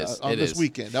 Yes, No, it is. on It this is.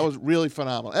 weekend. That was really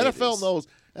phenomenal. It NFL is. knows.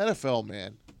 NFL,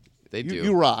 man. They do.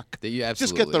 You rock. You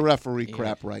Just get the absolutely. referee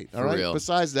crap right. All For right. real.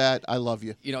 Besides that, I love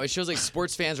you. It shows like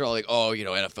sports fans are all like, oh,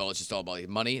 NFL, it's just all about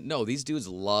money. No, these dudes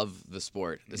love the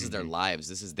sport. This is their lives.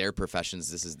 This is their professions.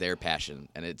 This is their passion.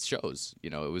 And it shows.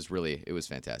 It was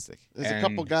fantastic. There's a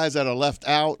couple guys that are left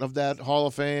out of that Hall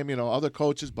of Fame. Other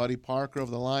coaches, Buddy Parker of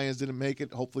the Lions didn't make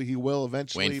it. Hopefully he will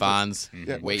eventually. Wayne but- Fonz,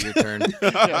 Yeah. wait your turn.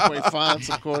 Yeah, Wayne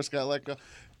Fonz, of course, got let go.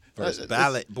 First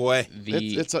ballot, boy.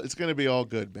 It's going to be all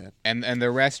good, man. And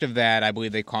the rest of that, I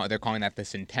believe they're calling that the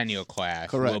Centennial class.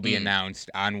 Correct. Will be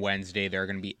announced on Wednesday. There are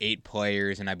going to be 8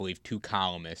 players and I believe 2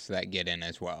 columnists that get in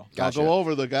as well. Gotcha. I'll go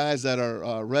over the guys that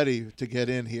are ready to get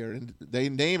in here, and they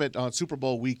name it on Super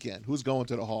Bowl weekend. Who's going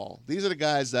to the Hall? These are the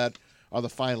guys that are the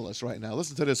finalists right now.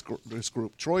 Listen to this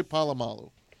group: Troy Polamalu,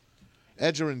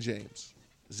 Edgerrin James,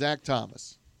 Zach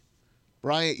Thomas,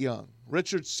 Bryant Young,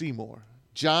 Richard Seymour,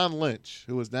 John Lynch,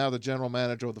 who is now the general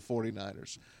manager of the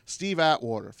 49ers, Steve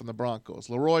Atwater from the Broncos,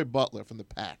 Leroy Butler from the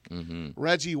Pack,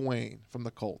 Reggie Wayne from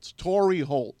the Colts, Torrey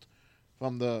Holt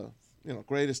from the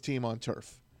greatest team on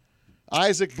turf,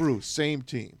 Isaac Bruce, same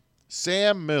team,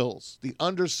 Sam Mills, the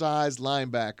undersized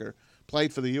linebacker,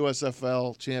 played for the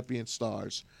USFL champion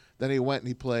Stars. Then he went and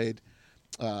he played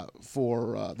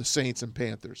for the Saints and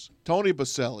Panthers. Tony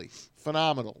Baselli,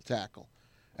 phenomenal tackle.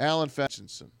 Alan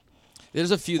Fetchinson.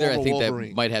 There's a few there I think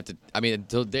Wolverine. that might have to. I mean,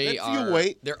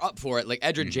 they're up for it. Like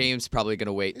Edgerrin James probably going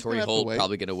to wait. Torrey Holt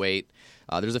probably going to wait.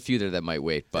 There's a few there that might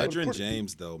wait. But Edgerrin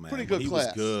James, though, man, pretty good he class.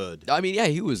 was good. I mean, yeah,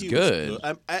 he was good.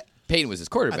 Peyton was his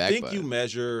quarterback. I think you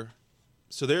measure.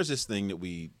 So there's this thing that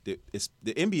the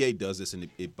NBA does this, and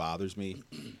it bothers me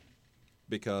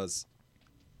because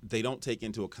they don't take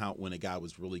into account when a guy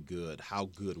was really good, how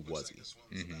good was he?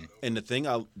 Mm-hmm. And the thing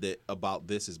about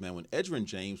this is, man, when Edgerrin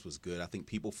James was good, I think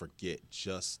people forget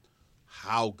just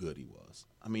how good he was.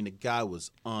 I mean, the guy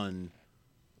was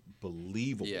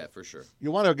unbelievable. Yeah, for sure.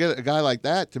 You want to get a guy like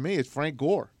that, to me, it's Frank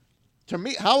Gore. To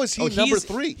me, how is he number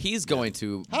 3? He's going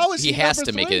to. How is he has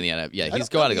number to make 3? it in the NFL. Yeah, he's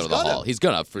got to go to the Hall. He's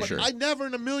gonna for sure. I never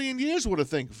in a million years would have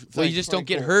think. Well, you just don't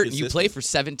get hurt, and you play for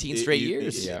 17 straight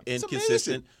years. Yeah.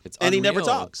 Inconsistent. It's and he never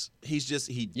unreal. talks. He's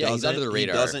he's under the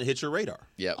radar. He doesn't hit your radar.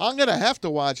 Yeah. I'm gonna have to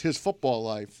watch his football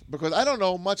life because I don't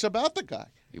know much about the guy.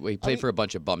 He played for a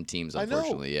bunch of bum teams,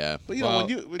 unfortunately. I know. Yeah.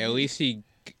 But when at least he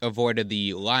avoided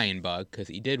the lion bug because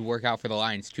he did work out for the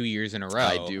Lions 2 years in a row.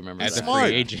 I do remember as that. a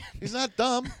free agent. He's not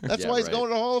dumb. That's Yeah, why he's right. going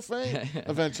to the Hall of Fame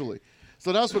eventually.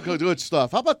 So that's what good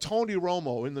stuff. How about Tony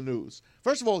Romo in the news?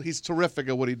 First of all, he's terrific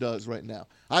at what he does right now.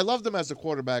 I loved him as a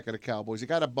quarterback of the Cowboys. He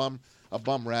got a bum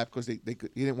rap because he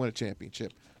didn't win a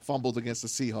championship. Fumbled against the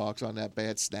Seahawks on that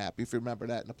bad snap, if you remember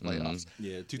that in the playoffs. Mm-hmm.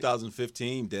 Yeah,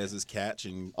 2015, Dez's catch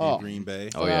in Green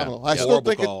Bay. Oh, yeah. I still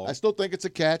think it's a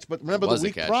catch, but remember the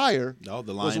week prior. No,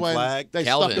 the was lion when flag. They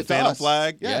Calvin. stuck it to Phantom us.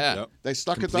 flag. Yeah. Yep. They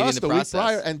stuck it to Completing us the the week process.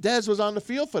 prior, and Dez was on the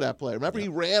field for that play. Remember, he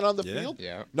ran on the field?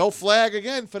 Yeah. No flag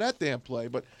again for that damn play,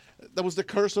 but that was the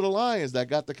curse of the Lions that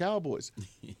got the Cowboys.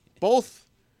 Both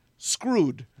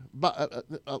screwed.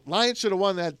 Lions should have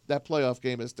won that playoff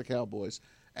game against the Cowboys,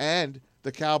 and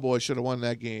the Cowboys should have won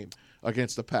that game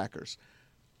against the Packers.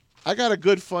 I got a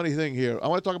good, funny thing here. I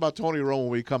want to talk about Tony Romo when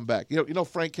we come back. You know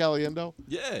Frank Caliendo?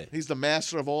 Yeah. He's the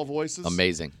master of all voices.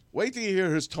 Amazing. Wait till you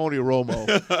hear his Tony Romo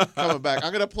coming back.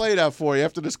 I'm going to play that for you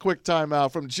after this quick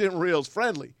timeout from Jim Reel's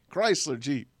friendly Chrysler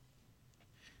Jeep.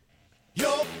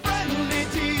 Your friendly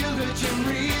dealer, Jim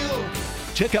Reel.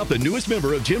 Check out the newest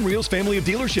member of Jim Reel's family of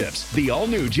dealerships, the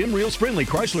all-new Jim Reel's friendly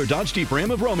Chrysler Dodge Jeep Ram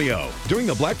of Romeo. During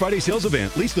the Black Friday sales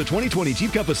event, lease the 2020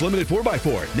 Jeep Compass Limited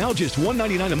 4x4, now just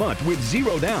 $199 a month with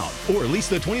 $0 down. Or lease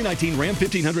the 2019 Ram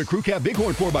 1500 Crew Cab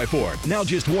Bighorn 4x4, now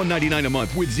just $199 a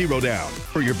month with $0 down.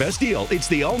 For your best deal, it's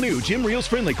the all-new Jim Reel's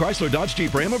friendly Chrysler Dodge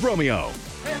Jeep Ram of Romeo.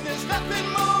 And there's nothing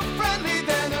more friendly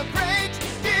than a great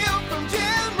deal from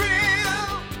Jim Reel.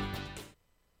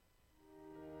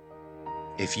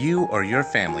 If you or your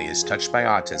family is touched by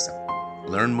autism,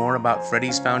 learn more about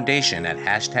Freddy's Foundation at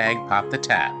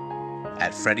 #PopTheTap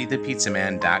at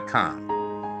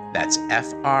freddythepizzaman.com. That's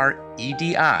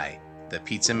FREDI,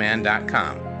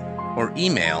 thepizzaman.com. Or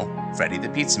email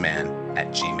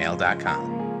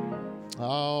freddythepizzaman@gmail.com.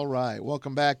 All right.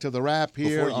 Welcome back to the wrap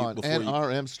here on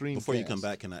NRM Stream. Before you come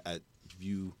back, can I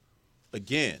view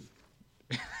again?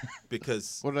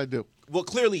 Because what did I do? Well,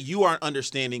 clearly you aren't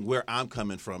understanding where I'm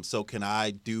coming from. So can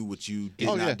I do what you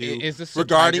did not do Is this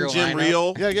regarding Jim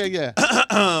Reel? Yeah.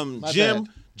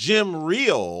 Jim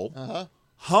Reel,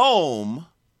 home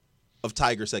of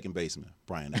Tiger second baseman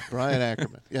Brian Ackerman. Brian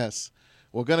Ackerman. Yes.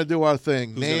 We're going to do our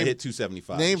thing. Who's going to hit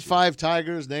 275? Name 5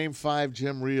 Tigers. Name 5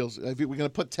 Jim Reels. We're going to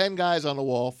put 10 guys on the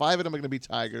wall. 5 of them are going to be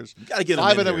Tigers. You gotta get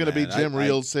 5 of them them are going to be Jim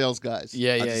Reels sales guys.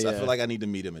 Yeah. I feel like I need to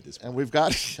meet him at this point. And we've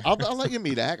got – I'll let you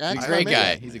meet Ack. He's a great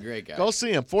guy. He's a great guy. Go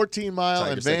see him. 14 Mile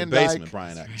Tiger and second Van baseman, Dyke.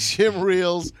 Brian Ackerman. Jim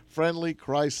Reels, friendly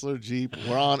Chrysler Jeep.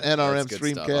 We're on NRM That's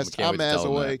good Streamcast. stuff. I'm Maz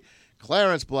away.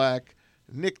 Clarence Black,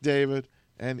 Nick David,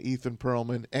 and Ethan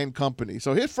Perlman and company.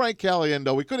 So here's Frank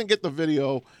Caliendo. We couldn't get the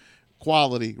video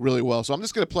quality really well, so I'm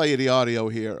just going to play you the audio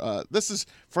here. This is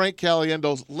Frank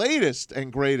Caliendo's latest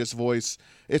and greatest voice.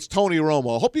 It's Tony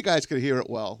Romo. I hope you guys can hear it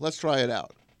well. Let's try it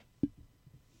out.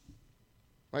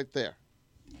 Right there.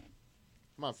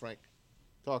 Come on, Frank.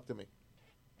 Talk to me.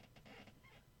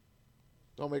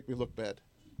 Don't make me look bad.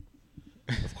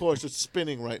 Of course, it's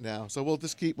spinning right now, so we'll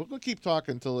keep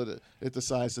talking until it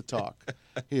decides to talk.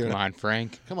 Here. Come on,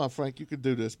 Frank. Come on, Frank. You can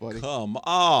do this, buddy. Come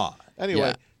on. Anyway,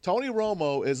 Yeah. Tony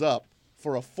Romo is up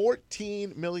for a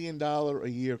 $14 million a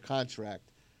year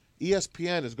contract.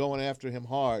 ESPN is going after him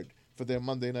hard for their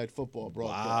Monday Night Football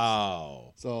broadcast.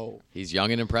 Wow. So he's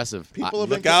young and impressive. People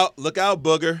have look out,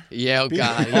 Booger. Yeah,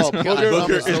 God. Does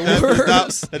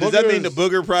that mean the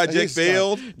Booger Project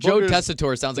failed? Joe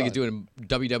Tessitore sounds like he's doing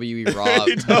WWE Raw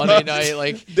Monday night.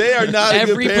 Like they are not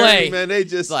every a good play, pairing, man. They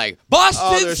just like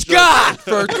Boston Scott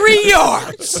for 3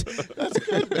 yards. That's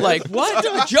good, man. Like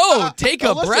what? Joe, take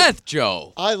a breath,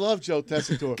 Joe. I love Joe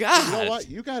Tessitore. God. You know what?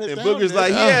 You got it And down, Booger's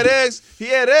man. like, he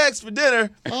had eggs for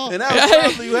dinner, and that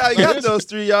was probably how he got those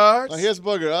 3 yards. Here's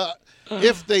Booger.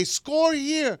 If they score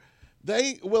here,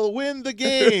 they will win the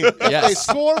game. If they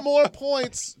score more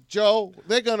points, Joe,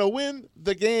 they're going to win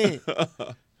the game.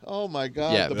 Oh, my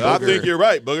God. Yeah, I think you're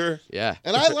right, Booger. Yeah.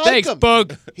 And I like Thanks, him.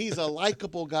 Boog. He's a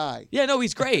likable guy. Yeah, no,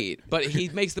 he's great, but he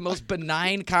makes the most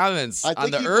benign comments I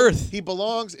on think the earth. He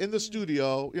belongs in the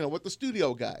studio, with the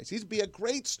studio guys. He'd be a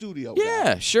great studio guy.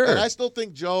 Yeah, sure. And I still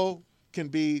think Joe can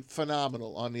be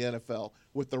phenomenal on the NFL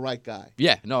with the right guy.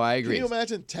 Yeah, no, I agree. Can you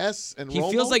imagine Tess and He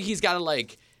Romo? feels like he's got to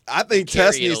I think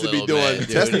Tess needs to be doing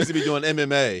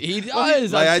MMA. He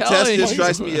does. Tess just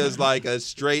strikes me as like a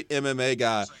straight MMA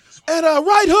guy. And a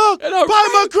right hook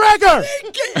by McGregor.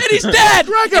 And he's dead.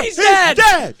 McGregor, he's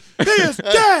dead. He is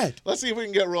dead. Let's see if we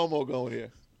can get Romo going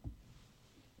here.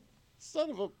 Son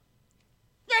of a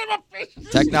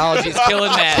bitch. Technology's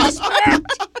killing that.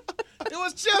 It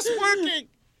was just working.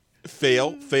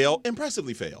 Fail,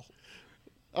 impressively fail.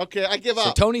 Okay, I give up.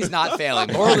 So Tony's not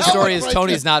failing. Moral of the story is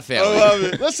Tony's not failing. I love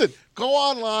it. Listen, go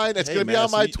online. It's going to be on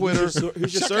my Twitter.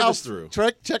 Here's your service through.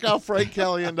 Check out Frank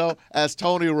Caliendo as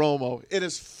Tony Romo. It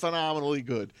is phenomenally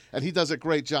good. And he does a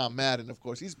great job. Madden, of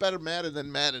course. He's better Madden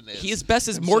than Madden is. He is best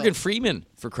as Morgan Freeman,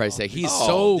 for Christ's sake. He's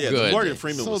good. Morgan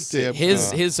Freeman was sick.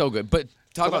 His so good. But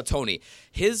talk about Tony.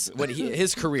 His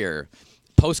career,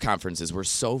 post conferences were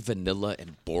so vanilla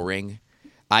and boring.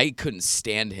 I couldn't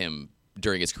stand him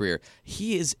during his career.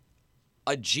 He is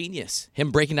a genius.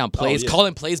 Him breaking down plays,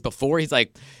 calling plays before. He's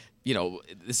like,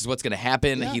 this is what's going to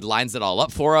happen. Yeah. He lines it all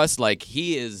up for us. Like,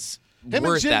 he is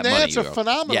worth that money. Nance are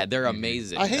phenomenal. Yeah, they're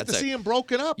amazing. I hate to see him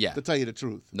broken up, to tell you the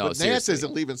truth. No, but Nance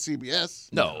isn't leaving CBS.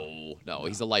 No,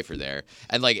 he's a lifer there.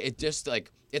 And,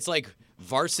 it's like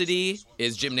varsity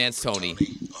is Jim Nance Tony.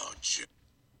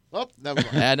 Oh, never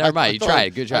mind. Never mind. You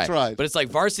tried. Good try. I tried. But it's like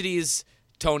varsity's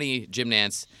Tony, Jim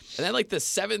Nance. And then, the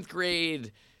 7th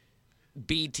grade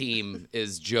B team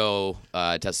is Joe,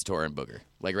 Tessitore, and Booger.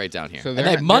 Right down here. So and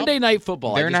then Monday Night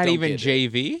Football. They're not even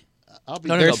JV?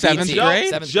 They're 7th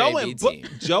grade?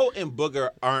 Joe and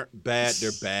Booger aren't bad.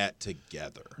 They're bad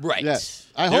together. Right. Yes.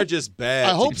 They're just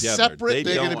bad I hope together. separate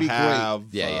they're going to be great.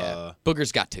 Yeah.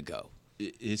 Booger's got to go.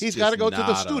 He's got to go to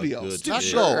the studio. Not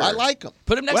go. I like him.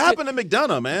 Put him next What happened to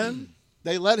McDonough, man?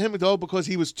 They let him go because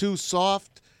he was too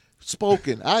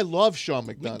soft-spoken. I love Sean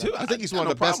McDonough. I think he's one of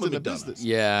the best in the business.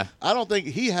 Yeah. I don't think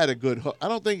he had a good hook. I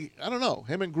don't know.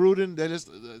 Him and Gruden,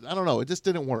 I don't know. It just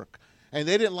didn't work. And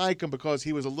they didn't like him because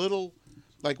he was a little,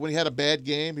 when he had a bad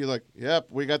game, he's like, yep,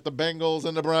 we got the Bengals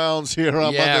and the Browns here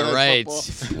on Monday Night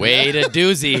Football. Wait a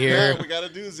doozy here. Yeah, we got a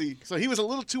doozy. So he was a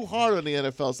little too hard on the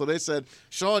NFL. So they said,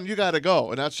 Sean, you got to go.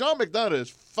 And now Sean McDonough is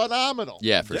phenomenal.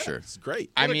 Yeah, for sure. It's great.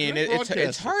 I mean,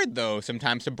 it's hard, though,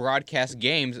 sometimes to broadcast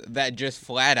games that just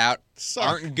flat out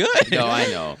aren't good. No, I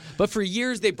know. But for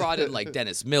years, they brought in,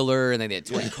 Dennis Miller, and then they had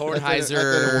Tony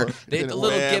Kornheiser. They had a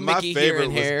little gimmicky here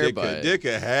and here.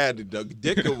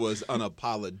 Dicka was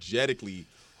unapologetically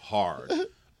hard.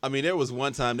 I mean, there was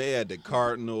one time they had the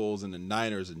Cardinals and the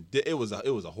Niners, and it was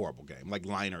a horrible game.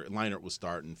 Leinart was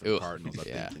starting for the Cardinals, I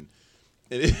think.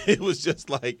 And it was just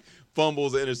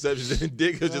fumbles and interceptions, and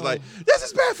Dick was just this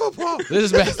is bad football. This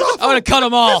is bad. I want to cut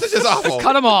them all. This is just awful.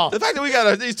 Cut them all. The fact that we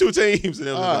got these two teams, and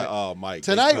it was oh, Mike.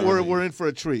 Tonight we're in for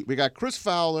a treat. We got Chris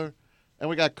Fowler, and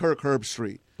we got Kirk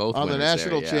Herbstreit. Both on the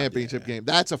national championship game.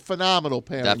 That's a phenomenal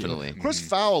pairing. Definitely. Chris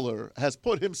Fowler has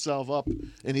put himself up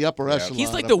in the upper echelon.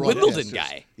 He's like the Wimbledon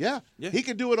guy. Yeah, he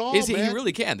can do it all, man. He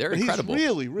really can. They're incredible.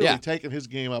 He's really taking his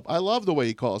game up. I love the way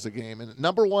he calls the game. And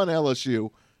number 1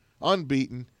 LSU,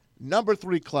 unbeaten. Number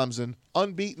 3 Clemson,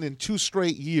 unbeaten in 2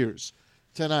 straight years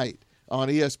tonight on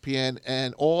ESPN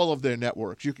and all of their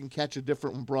networks. You can catch a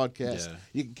different broadcast. Yeah.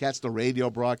 You can catch the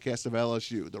radio broadcast of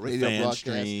LSU, the radio broadcast.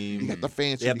 Stream. You got the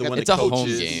fan stream. It's a home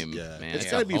game, man. It's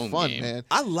going to be fun, man.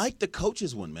 I like the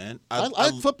coaches one, man.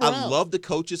 I flip around. I love the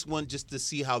coaches one just to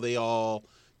see how they all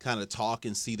kind of talk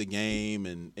and see the game,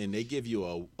 and they give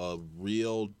you a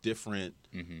real different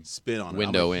spin on it.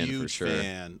 Window I'm a in huge for sure.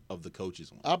 fan of the coaches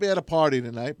one. I'll be at a party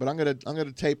tonight, but I'm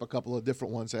gonna tape a couple of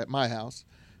different ones at my house.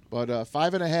 But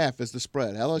 5.5 is the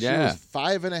spread. LSU is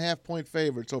 5.5-point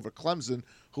favorites over Clemson,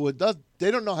 who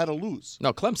they don't know how to lose.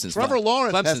 No, Clemson's Trevor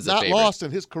Lawrence has not lost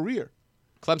in his career.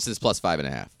 Clemson's plus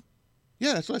 5.5.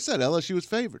 Yeah, that's what I said. LSU is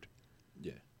favored.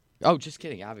 Yeah. Oh, just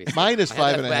kidding. Obviously, minus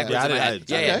I had that 5.5. backwards in my head.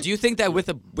 Yeah. Yeah. Do you think that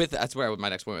with that's where my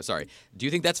next point was. Sorry. Do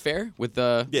you think that's fair with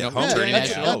the home during that's,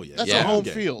 national? Oh, yeah. that's Yeah. a home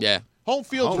Yeah. field. Yeah. Home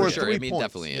field's For worth sure. 3 I mean, points.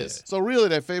 definitely is. So really,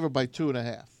 they're favored by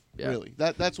 2.5. Yeah. Really,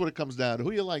 that's what it comes down to.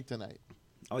 Who you like tonight?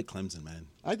 I like Clemson, man.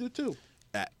 I do too.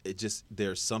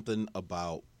 There's something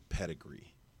about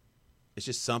pedigree. It's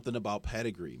just something about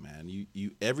pedigree, man.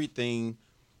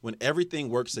 When everything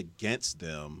works against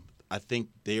them, I think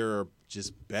they're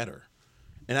just better.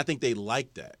 And I think they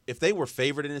like that. If they were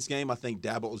favored in this game, I think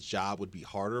Dabo's job would be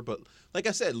harder. But like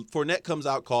I said, Fournette comes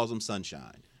out, calls them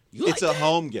sunshine. It's a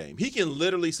home game. He can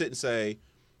literally sit and say,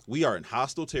 we are in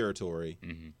hostile territory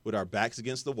with our backs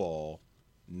against the wall.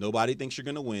 Nobody thinks you're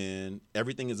going to win.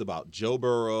 Everything is about Joe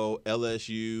Burrow,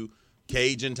 LSU,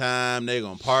 Cajun time. They're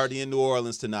going to party in New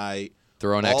Orleans tonight.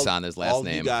 Throw an X on his last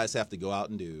name. All you guys have to go out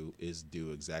and do is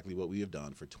do exactly what we have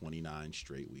done for 29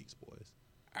 straight weeks, boys.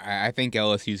 I think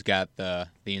LSU's got the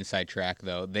inside track,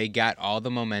 though. They got all the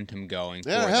momentum going.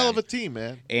 They're a hell of a team,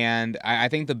 man. And I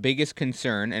think the biggest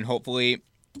concern, and hopefully,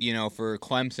 for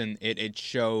Clemson, it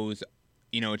shows,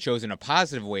 it shows in a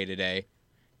positive way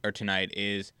tonight,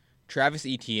 is Travis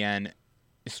Etienne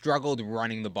struggled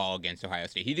running the ball against Ohio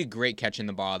State. He did great catching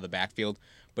the ball out of the backfield,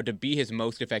 but to be his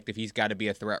most effective, he's got to be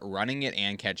a threat running it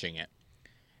and catching it.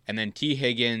 And then T.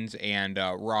 Higgins and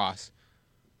Ross,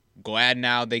 glad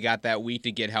now they got that week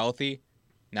to get healthy.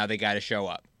 Now they got to show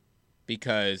up.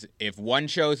 Because if one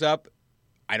shows up,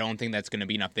 I don't think that's going to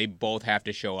be enough. They both have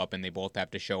to show up, and they both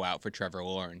have to show out for Trevor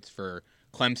Lawrence, for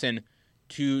Clemson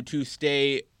to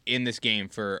stay in this game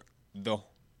for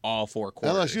all 4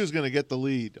 quarters. LSU is going to get the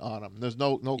lead on them. There's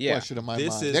no question in my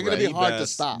mind. They're going to be the hard to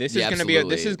best. stop. This is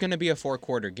going to be a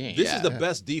 4-quarter game. This is the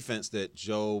best defense that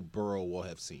Joe Burrow will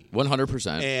have seen.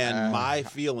 100%. And my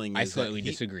feeling is I slightly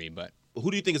disagree, but who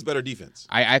do you think is better defense?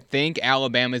 I think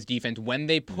Alabama's defense, when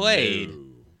they played,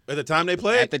 at the time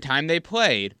they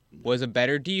played, was a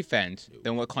better defense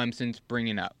than what Clemson's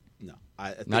bringing up. No,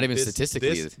 I think not even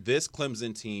statistically. This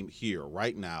Clemson team here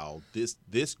right now,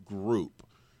 this group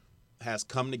has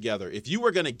come together. If you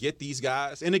were going to get these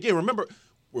guys, and again,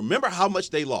 remember how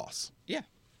much they lost. Yeah.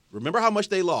 Remember how much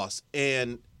they lost.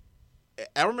 And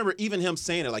I remember even him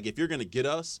saying it, like, if you're going to get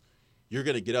us, you're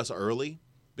going to get us early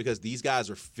because these guys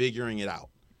are figuring it out.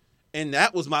 And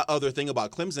that was my other thing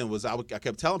about Clemson was I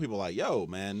kept telling people, like, yo,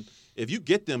 man, if you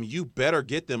get them, you better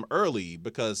get them early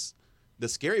because the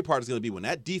scary part is going to be when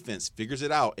that defense figures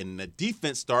it out and the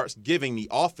defense starts giving the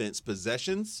offense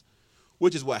possessions,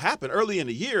 which is what happened early in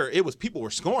the year. It was people were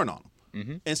scoring on them.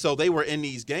 Mm-hmm. And so they were in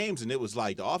these games, and it was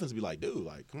like the offense would be like, dude,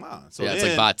 like, come on. So it's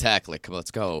like bot tech. Like, come,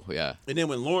 let's go. Yeah. And then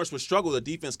when Lawrence would struggle, the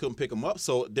defense couldn't pick him up.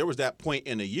 So there was that point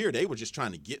in the year they were just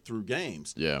trying to get through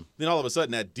games. Yeah. Then all of a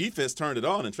sudden that defense turned it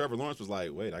on, and Trevor Lawrence was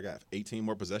like, wait, I got 18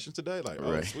 more possessions today? Like,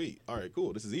 oh, sweet. All right,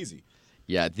 cool. This is easy.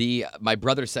 Yeah, my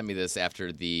brother sent me this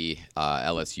after the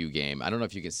LSU game. I don't know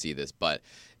if you can see this, but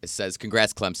it says,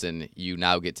 congrats, Clemson. You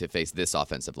now get to face this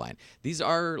offensive line. These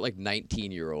are like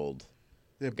 19-year-old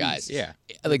guys. Yeah.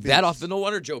 Like that often. No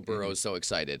wonder Joe Burrow is so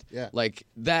excited. Yeah. Like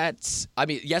that's, I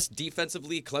mean, yes,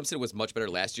 defensively, Clemson was much better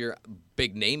last year.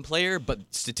 Big name player, but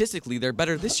statistically, they're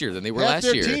better this year than they were last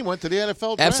year. Their team went to the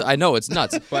NFL draft. I know, it's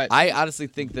nuts. But I honestly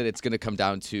think that it's going to come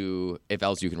down to if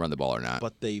LSU can run the ball or not.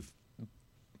 But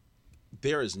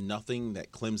there is nothing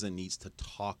that Clemson needs to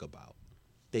talk about.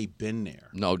 They've been there.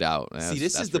 No doubt. See,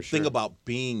 this is the thing about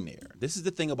being there. This is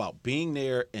the thing about being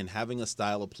there and having a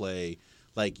style of play.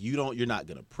 Like, you're not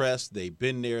going to press. They've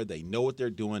been there. They know what they're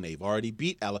doing. They've already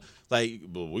beat Alabama. Like,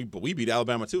 but we beat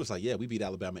Alabama too. It's like, yeah, we beat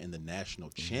Alabama in the national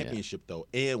championship though,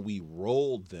 and we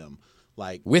rolled them.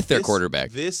 Like with their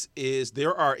quarterback.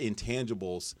 There are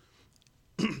intangibles.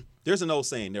 There's an old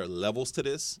saying, there are levels to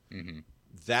this. Mm-hmm.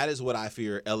 That is what I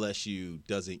fear LSU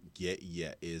doesn't get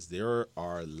yet, is there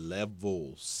are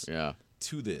levels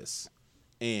to this.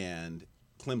 And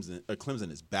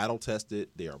Clemson is battle tested.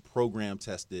 They are program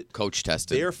tested. Coach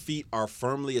tested. Their feet are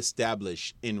firmly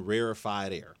established in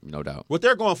rarefied air. No doubt. What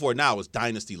they're going for now is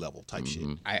dynasty level type shit.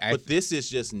 Mm-hmm. But this is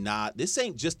just not – this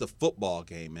ain't just a football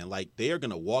game, man. Like, they are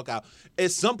going to walk out.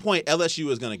 At some point,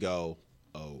 LSU is going to go,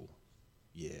 oh,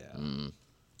 yeah.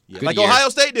 Yeah. Like year. Ohio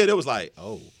State did. It was like,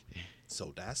 oh,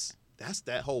 so that's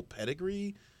that whole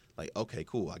pedigree? Like, okay,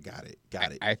 cool, I got it.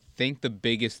 I think the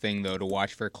biggest thing, though, to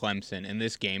watch for Clemson in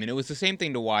this game, and it was the same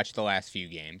thing to watch the last few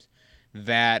games,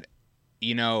 that,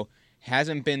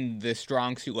 hasn't been the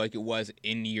strong suit like it was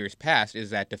in years past, is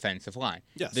that defensive line.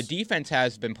 Yes. The defense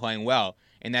has been playing well,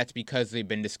 and that's because they've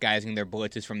been disguising their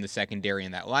blitzes from the secondary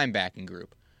and that linebacking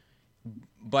group.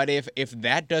 But if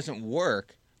that doesn't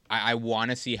work, I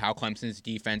want to see how Clemson's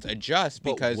defense adjusts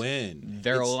because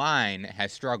their line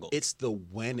has struggled. It's the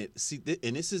when it see,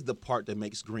 and this is the part that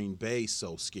makes Green Bay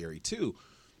so scary too.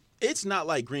 It's not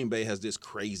like Green Bay has this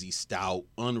crazy, stout,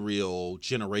 unreal,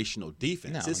 generational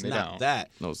defense. No, it's they not don't.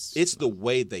 that. No, it's the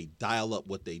way they dial up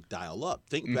what they dial up.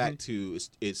 Think back to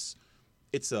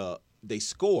they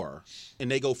score and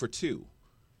they go for 2.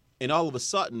 And all of a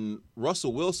sudden,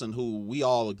 Russell Wilson, who we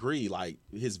all agree, like,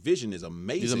 his vision is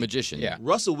amazing. He's a magician. Yeah.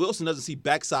 Russell Wilson doesn't see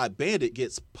backside bandit,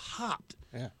 gets popped.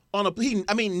 Yeah.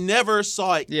 Never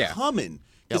saw it Yeah. coming.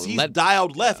 Because Yeah, he's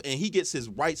dialed left, and he gets his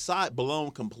right side blown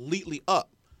completely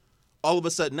up. All of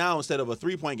a sudden now, instead of a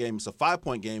 3-point game, it's a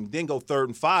 5-point game. Then go 3rd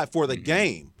and 5 for the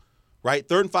game, right?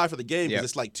 3rd and 5 for the game because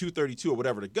it's like 2:32 or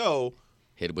whatever to go.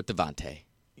 Hit it with Devontae.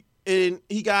 And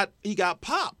he got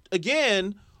popped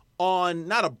again on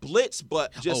not a blitz,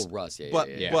 but just Russ,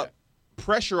 but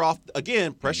pressure off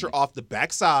off the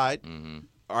backside.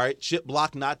 All right, chip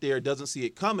block not there, doesn't see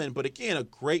it coming. But again, a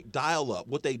great dial up.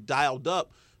 What they dialed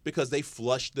up because they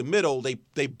flushed the middle.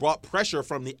 They brought pressure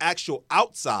from the actual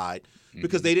outside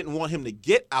because they didn't want him to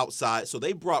get outside. So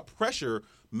they brought pressure,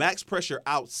 max pressure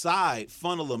outside,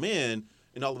 funnel him in,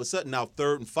 and all of a sudden now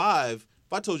 3rd and 5.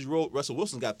 If I told you Russell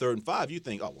Wilson got 3rd and 5, you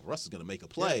think, oh, well, Russ is going to make a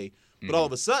play. Yeah. But all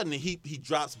of a sudden, he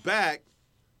drops back,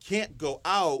 can't go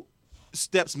out,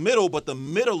 steps middle, but the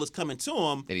middle is coming to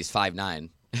him. And he's 5'9".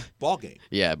 Ball game.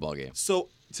 Yeah, ball game. So,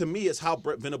 to me, it's how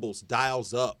Brett Venables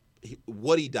dials up,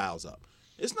 what he dials up.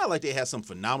 It's not like they had some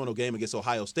phenomenal game against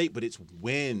Ohio State, but it's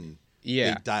when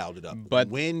they dialed it up. But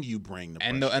when you bring the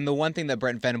pressure. And the one thing that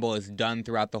Brent Venable has done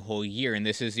throughout the whole year, and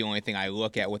this is the only thing I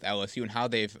look at with LSU and how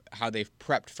they've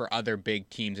prepped for other big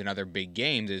teams and other big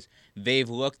games, is they've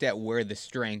looked at where the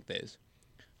strength is.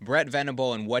 Brett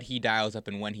Venable and what he dials up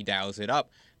and when he dials it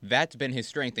up, that's been his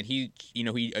strength. And he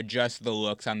adjusts the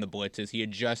looks on the blitzes, he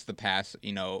adjusts the pass,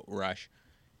 rush.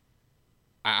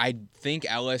 I think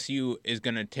LSU is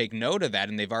going to take note of that,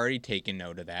 and they've already taken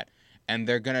note of that. And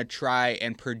they're going to try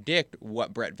and predict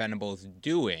what Brett Venables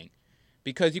doing.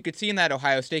 Because you could see in that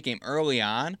Ohio State game early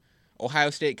on,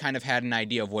 Ohio State kind of had an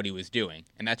idea of what he was doing.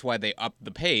 And that's why they upped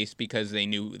the pace, because they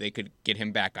knew they could get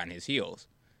him back on his heels.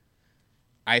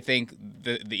 I think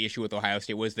the issue with Ohio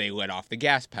State was they let off the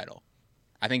gas pedal.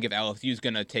 I think if LSU is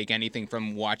going to take anything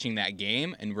from watching that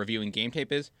game and reviewing game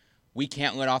tape is, we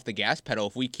can't let off the gas pedal.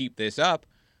 If we keep this up,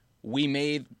 he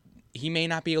may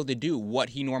not be able to do what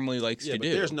he normally likes to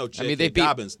do. There's no J.K.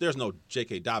 Dobbins. There's no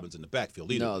J.K. Dobbins in the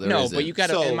backfield either. No, but you got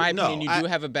to. In my opinion, you do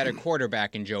have a better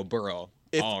quarterback in Joe Burrow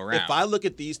all around. If I look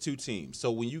at these two teams, so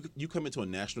when you come into a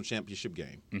national championship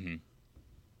game,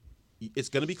 it's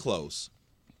going to be close.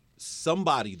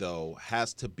 Somebody though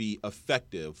has to be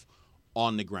effective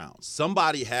on the ground.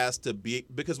 Somebody has to be,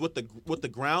 because what the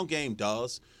ground game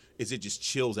does is it just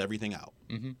chills everything out.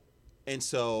 And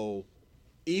so,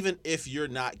 even if you're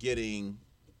not getting,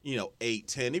 8,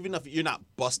 10, even if you're not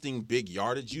busting big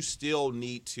yardage, you still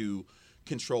need to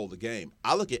control the game.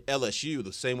 I look at LSU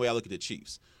the same way I look at the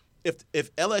Chiefs.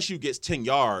 If LSU gets 10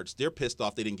 yards, they're pissed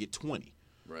off they didn't get 20.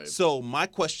 Right. So my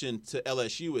question to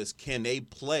LSU is, can they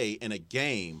play in a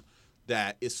game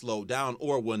that is slowed down,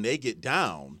 or when they get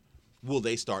down, will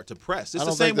they start to press? I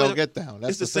don't think they'll get down.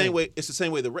 That's the same way. It's the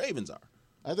same way the Ravens are.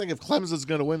 I think if Clemson's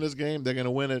going to win this game, they're going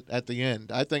to win it at the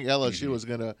end. I think LSU is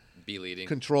going to be leading,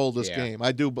 control this game.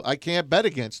 I do. I can't bet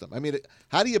against them. I mean,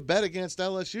 how do you bet against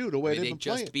LSU the way they've been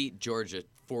playing? They just beat Georgia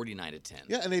 49-10.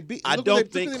 Yeah, and they beat. I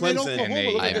don't think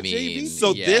Clemson.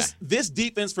 So yeah. this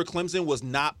defense for Clemson was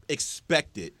not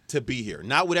expected to be here.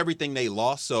 Not with everything they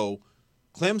lost. So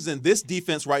Clemson, this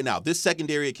defense right now, this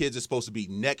secondary of kids is supposed to be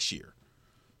next year.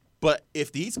 But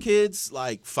if these kids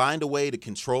find a way to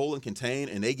control and contain,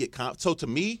 and they get so to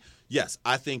me, yes,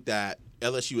 I think that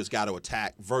LSU has got to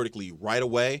attack vertically right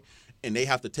away, and they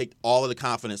have to take all of the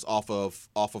confidence off of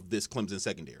this Clemson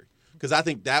secondary, because I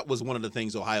think that was one of the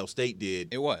things Ohio State did.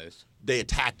 It was they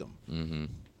attacked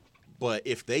them. But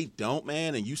if they don't,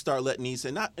 man, and you start letting these,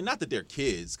 and not that they're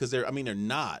kids, because they're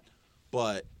not,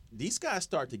 but these guys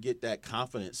start to get that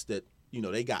confidence that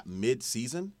they got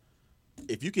mid-season.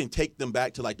 If you can take them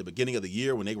back to the beginning of the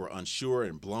year when they were unsure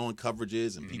and blowing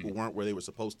coverages and people weren't where they were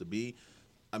supposed to be,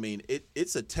 I mean,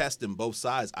 it's a test in both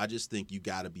sides. I just think you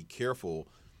got to be careful,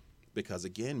 because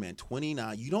again, man,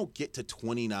 29, you don't get to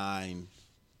 29-0.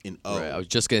 Right, I was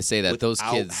just gonna say that those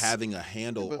kids having a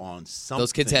handle on something.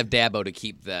 Those kids have Dabo to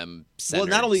keep them centered. Well,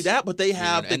 not only that, but they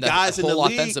have the guys in the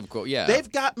league. Offensive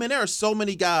they've got, man. There are so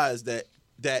many guys that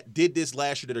did this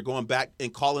last year that are going back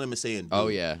and calling them and saying, "Oh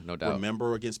yeah, no doubt.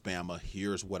 Remember against Bama?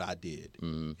 Here's what I did.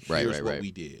 Here's what we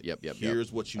did. Yep.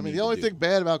 Here's what you." I mean, the only thing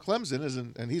bad about Clemson is,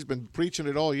 and he's been preaching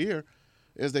it all year,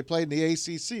 is they played in the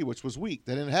ACC, which was weak.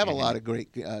 They didn't have a lot of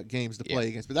great games to play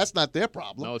against, but that's not their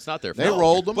problem. No, it's not their They fault.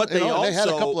 rolled them, But they had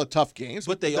a couple of tough games.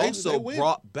 But they also win.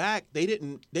 brought back. They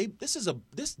didn't.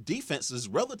 This defense is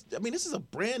relative. I mean, this is a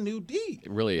brand new D.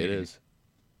 It is.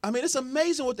 I mean, it's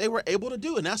amazing what they were able to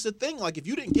do, and that's the thing. Like, if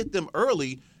you didn't get them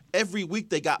early, every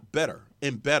week they got better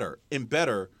and better and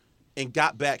better, and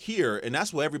got back here, and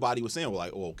that's what everybody was saying. We're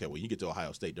like, oh, okay, well, you get to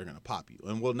Ohio State, they're going to pop you,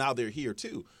 and well, now they're here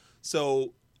too.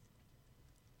 So,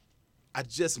 I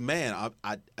just, man,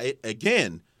 I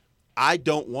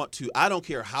don't want to. I don't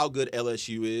care how good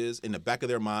LSU is. In the back of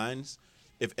their minds,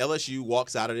 if LSU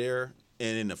walks out of there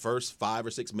and in the first 5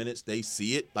 or 6 minutes they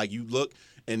see it, like you look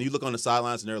on the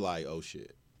sidelines and they're like, oh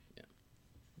shit.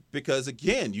 Because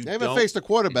again, they haven't faced a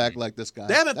quarterback like this guy.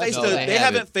 They haven't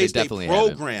faced a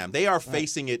program. They are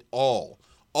facing it all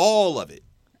of it.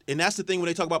 And that's the thing when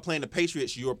they talk about playing the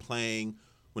Patriots. You're playing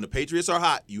when the Patriots are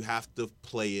hot. You have to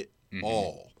play it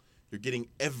all. You're getting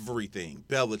everything: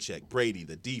 Belichick, Brady,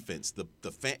 the defense, the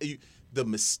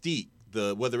mystique,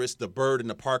 whether it's the bird and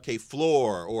the parquet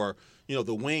floor or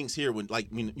the wings here. When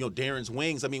Darren's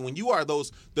wings. I mean, when you are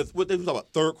what they talk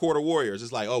about third quarter warriors,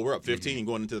 it's like, oh, we're up 15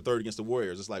 going into the third against the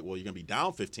Warriors. It's like, well, you're gonna be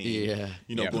down 15.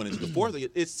 Going into the fourth.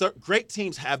 It's great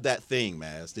teams have that thing,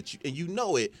 Maz, and you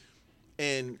know it,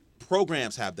 and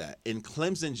programs have that. And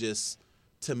Clemson just,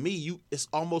 to me, it's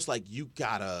almost like you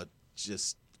gotta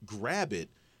just grab it.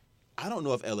 I don't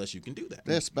know if LSU can do that.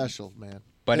 They're special, man.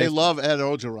 But they love Ed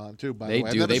Orgeron too. By the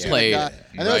way, they do. They play. I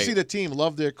never see the team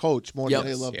love their coach more than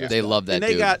they love. This they guy. love that.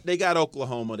 And they got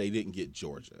Oklahoma. They didn't get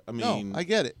Georgia. I mean, no, I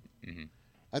get it.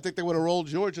 I think they would have rolled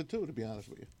Georgia too. To be honest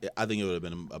with you, I think it would have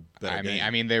been a better game.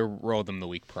 I mean, they rolled them the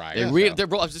week prior. I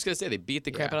was just gonna say they beat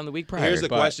the crap out on the week prior. Here's the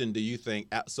question: do you think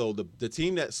so? The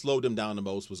team that slowed them down the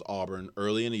most was Auburn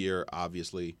early in the year,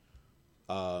 obviously.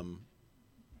 That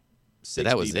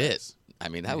was it. I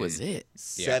mean, that was it.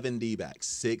 70 back,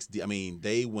 60. I mean,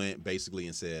 they went basically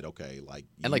and said, okay,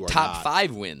 top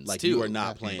 5 wins too. You are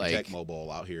not playing Tecmo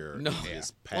Bowl out here. No.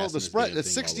 Well, the spread is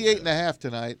 68.5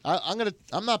 tonight.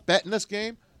 I'm not betting this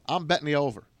game. I'm betting the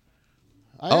over.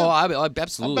 I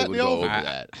absolutely would go over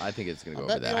that. I think it's going to go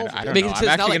over that. I don't know. I'm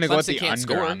actually going to go with the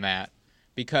under on that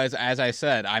because, as I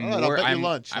said, I'll bet you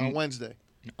lunch on Wednesday.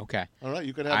 Okay. All right,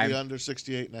 you could have the under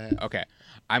 68.5. Okay.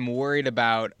 I'm worried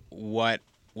about what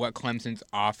Clemson's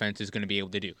offense is going to be able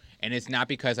to do. And it's not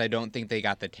because I don't think they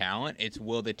got the talent. It's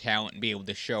will the talent be able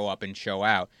to show up and show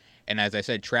out. And as I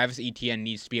said, Travis Etienne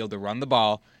needs to be able to run the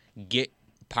ball, get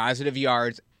positive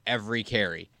yards every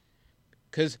carry.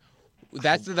 Because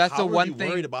that's the one thing. How are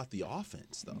you worried about the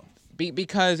offense, though?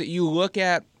 Because you look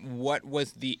at what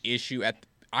was the issue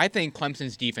I think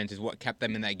Clemson's defense is what kept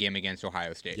them in that game against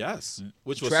Ohio State. Yes,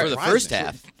 which was for the first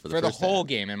half. For the whole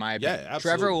game, in my opinion. Yeah,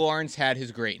 absolutely. Trevor Lawrence had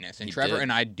his greatness, and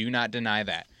and I do not deny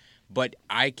that. But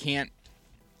I can't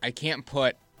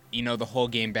put the whole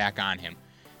game back on him.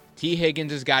 T.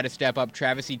 Higgins has got to step up.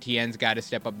 Travis Etienne's got to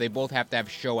step up. They both have to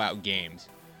have show-out games,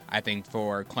 I think,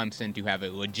 for Clemson to have a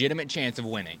legitimate chance of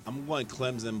winning. I'm going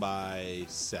Clemson by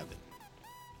 7.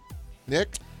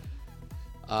 Nick?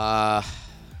 Out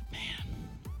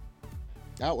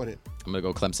with it. I'm going to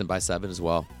go Clemson by 7 as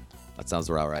well. That sounds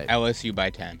about right. LSU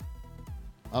by 10.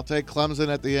 I'll take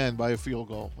Clemson at the end by a field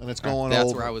goal, and it's going That's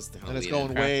over. Where I was. And it's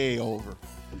going way over.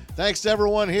 Thanks to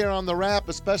everyone here on the Wrap,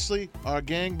 especially our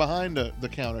gang behind the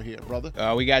counter here, brother.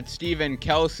 We got Steven,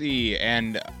 Kelsey,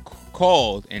 and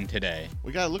Cole in today.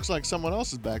 Looks like someone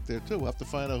else is back there, too. We'll have to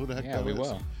find out who the heck that is. Yeah, we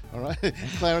will. All right.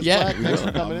 Clarence Black, thanks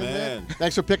for coming in, man.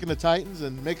 Thanks for picking the Titans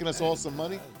and making us all some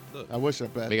money. I wish I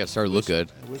bet. We got to start to look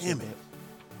good. Damn it.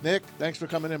 Nick, thanks for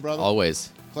coming in, brother.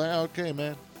 Always. Okay,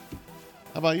 man.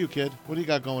 How about you, kid? What do you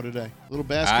got going today? A little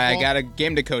basketball? I got a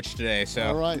game to coach today, so.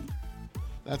 All right.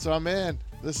 That's our man.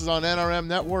 This is on NRM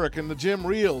Network and the Jim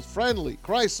Reels, Friendly,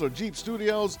 Chrysler, Jeep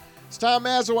Studios. It's Tom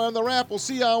Mazur on the Wrap. We'll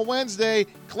see you on Wednesday.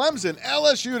 Clemson,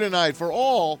 LSU tonight for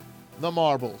all the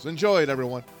marbles. Enjoy it,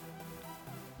 everyone.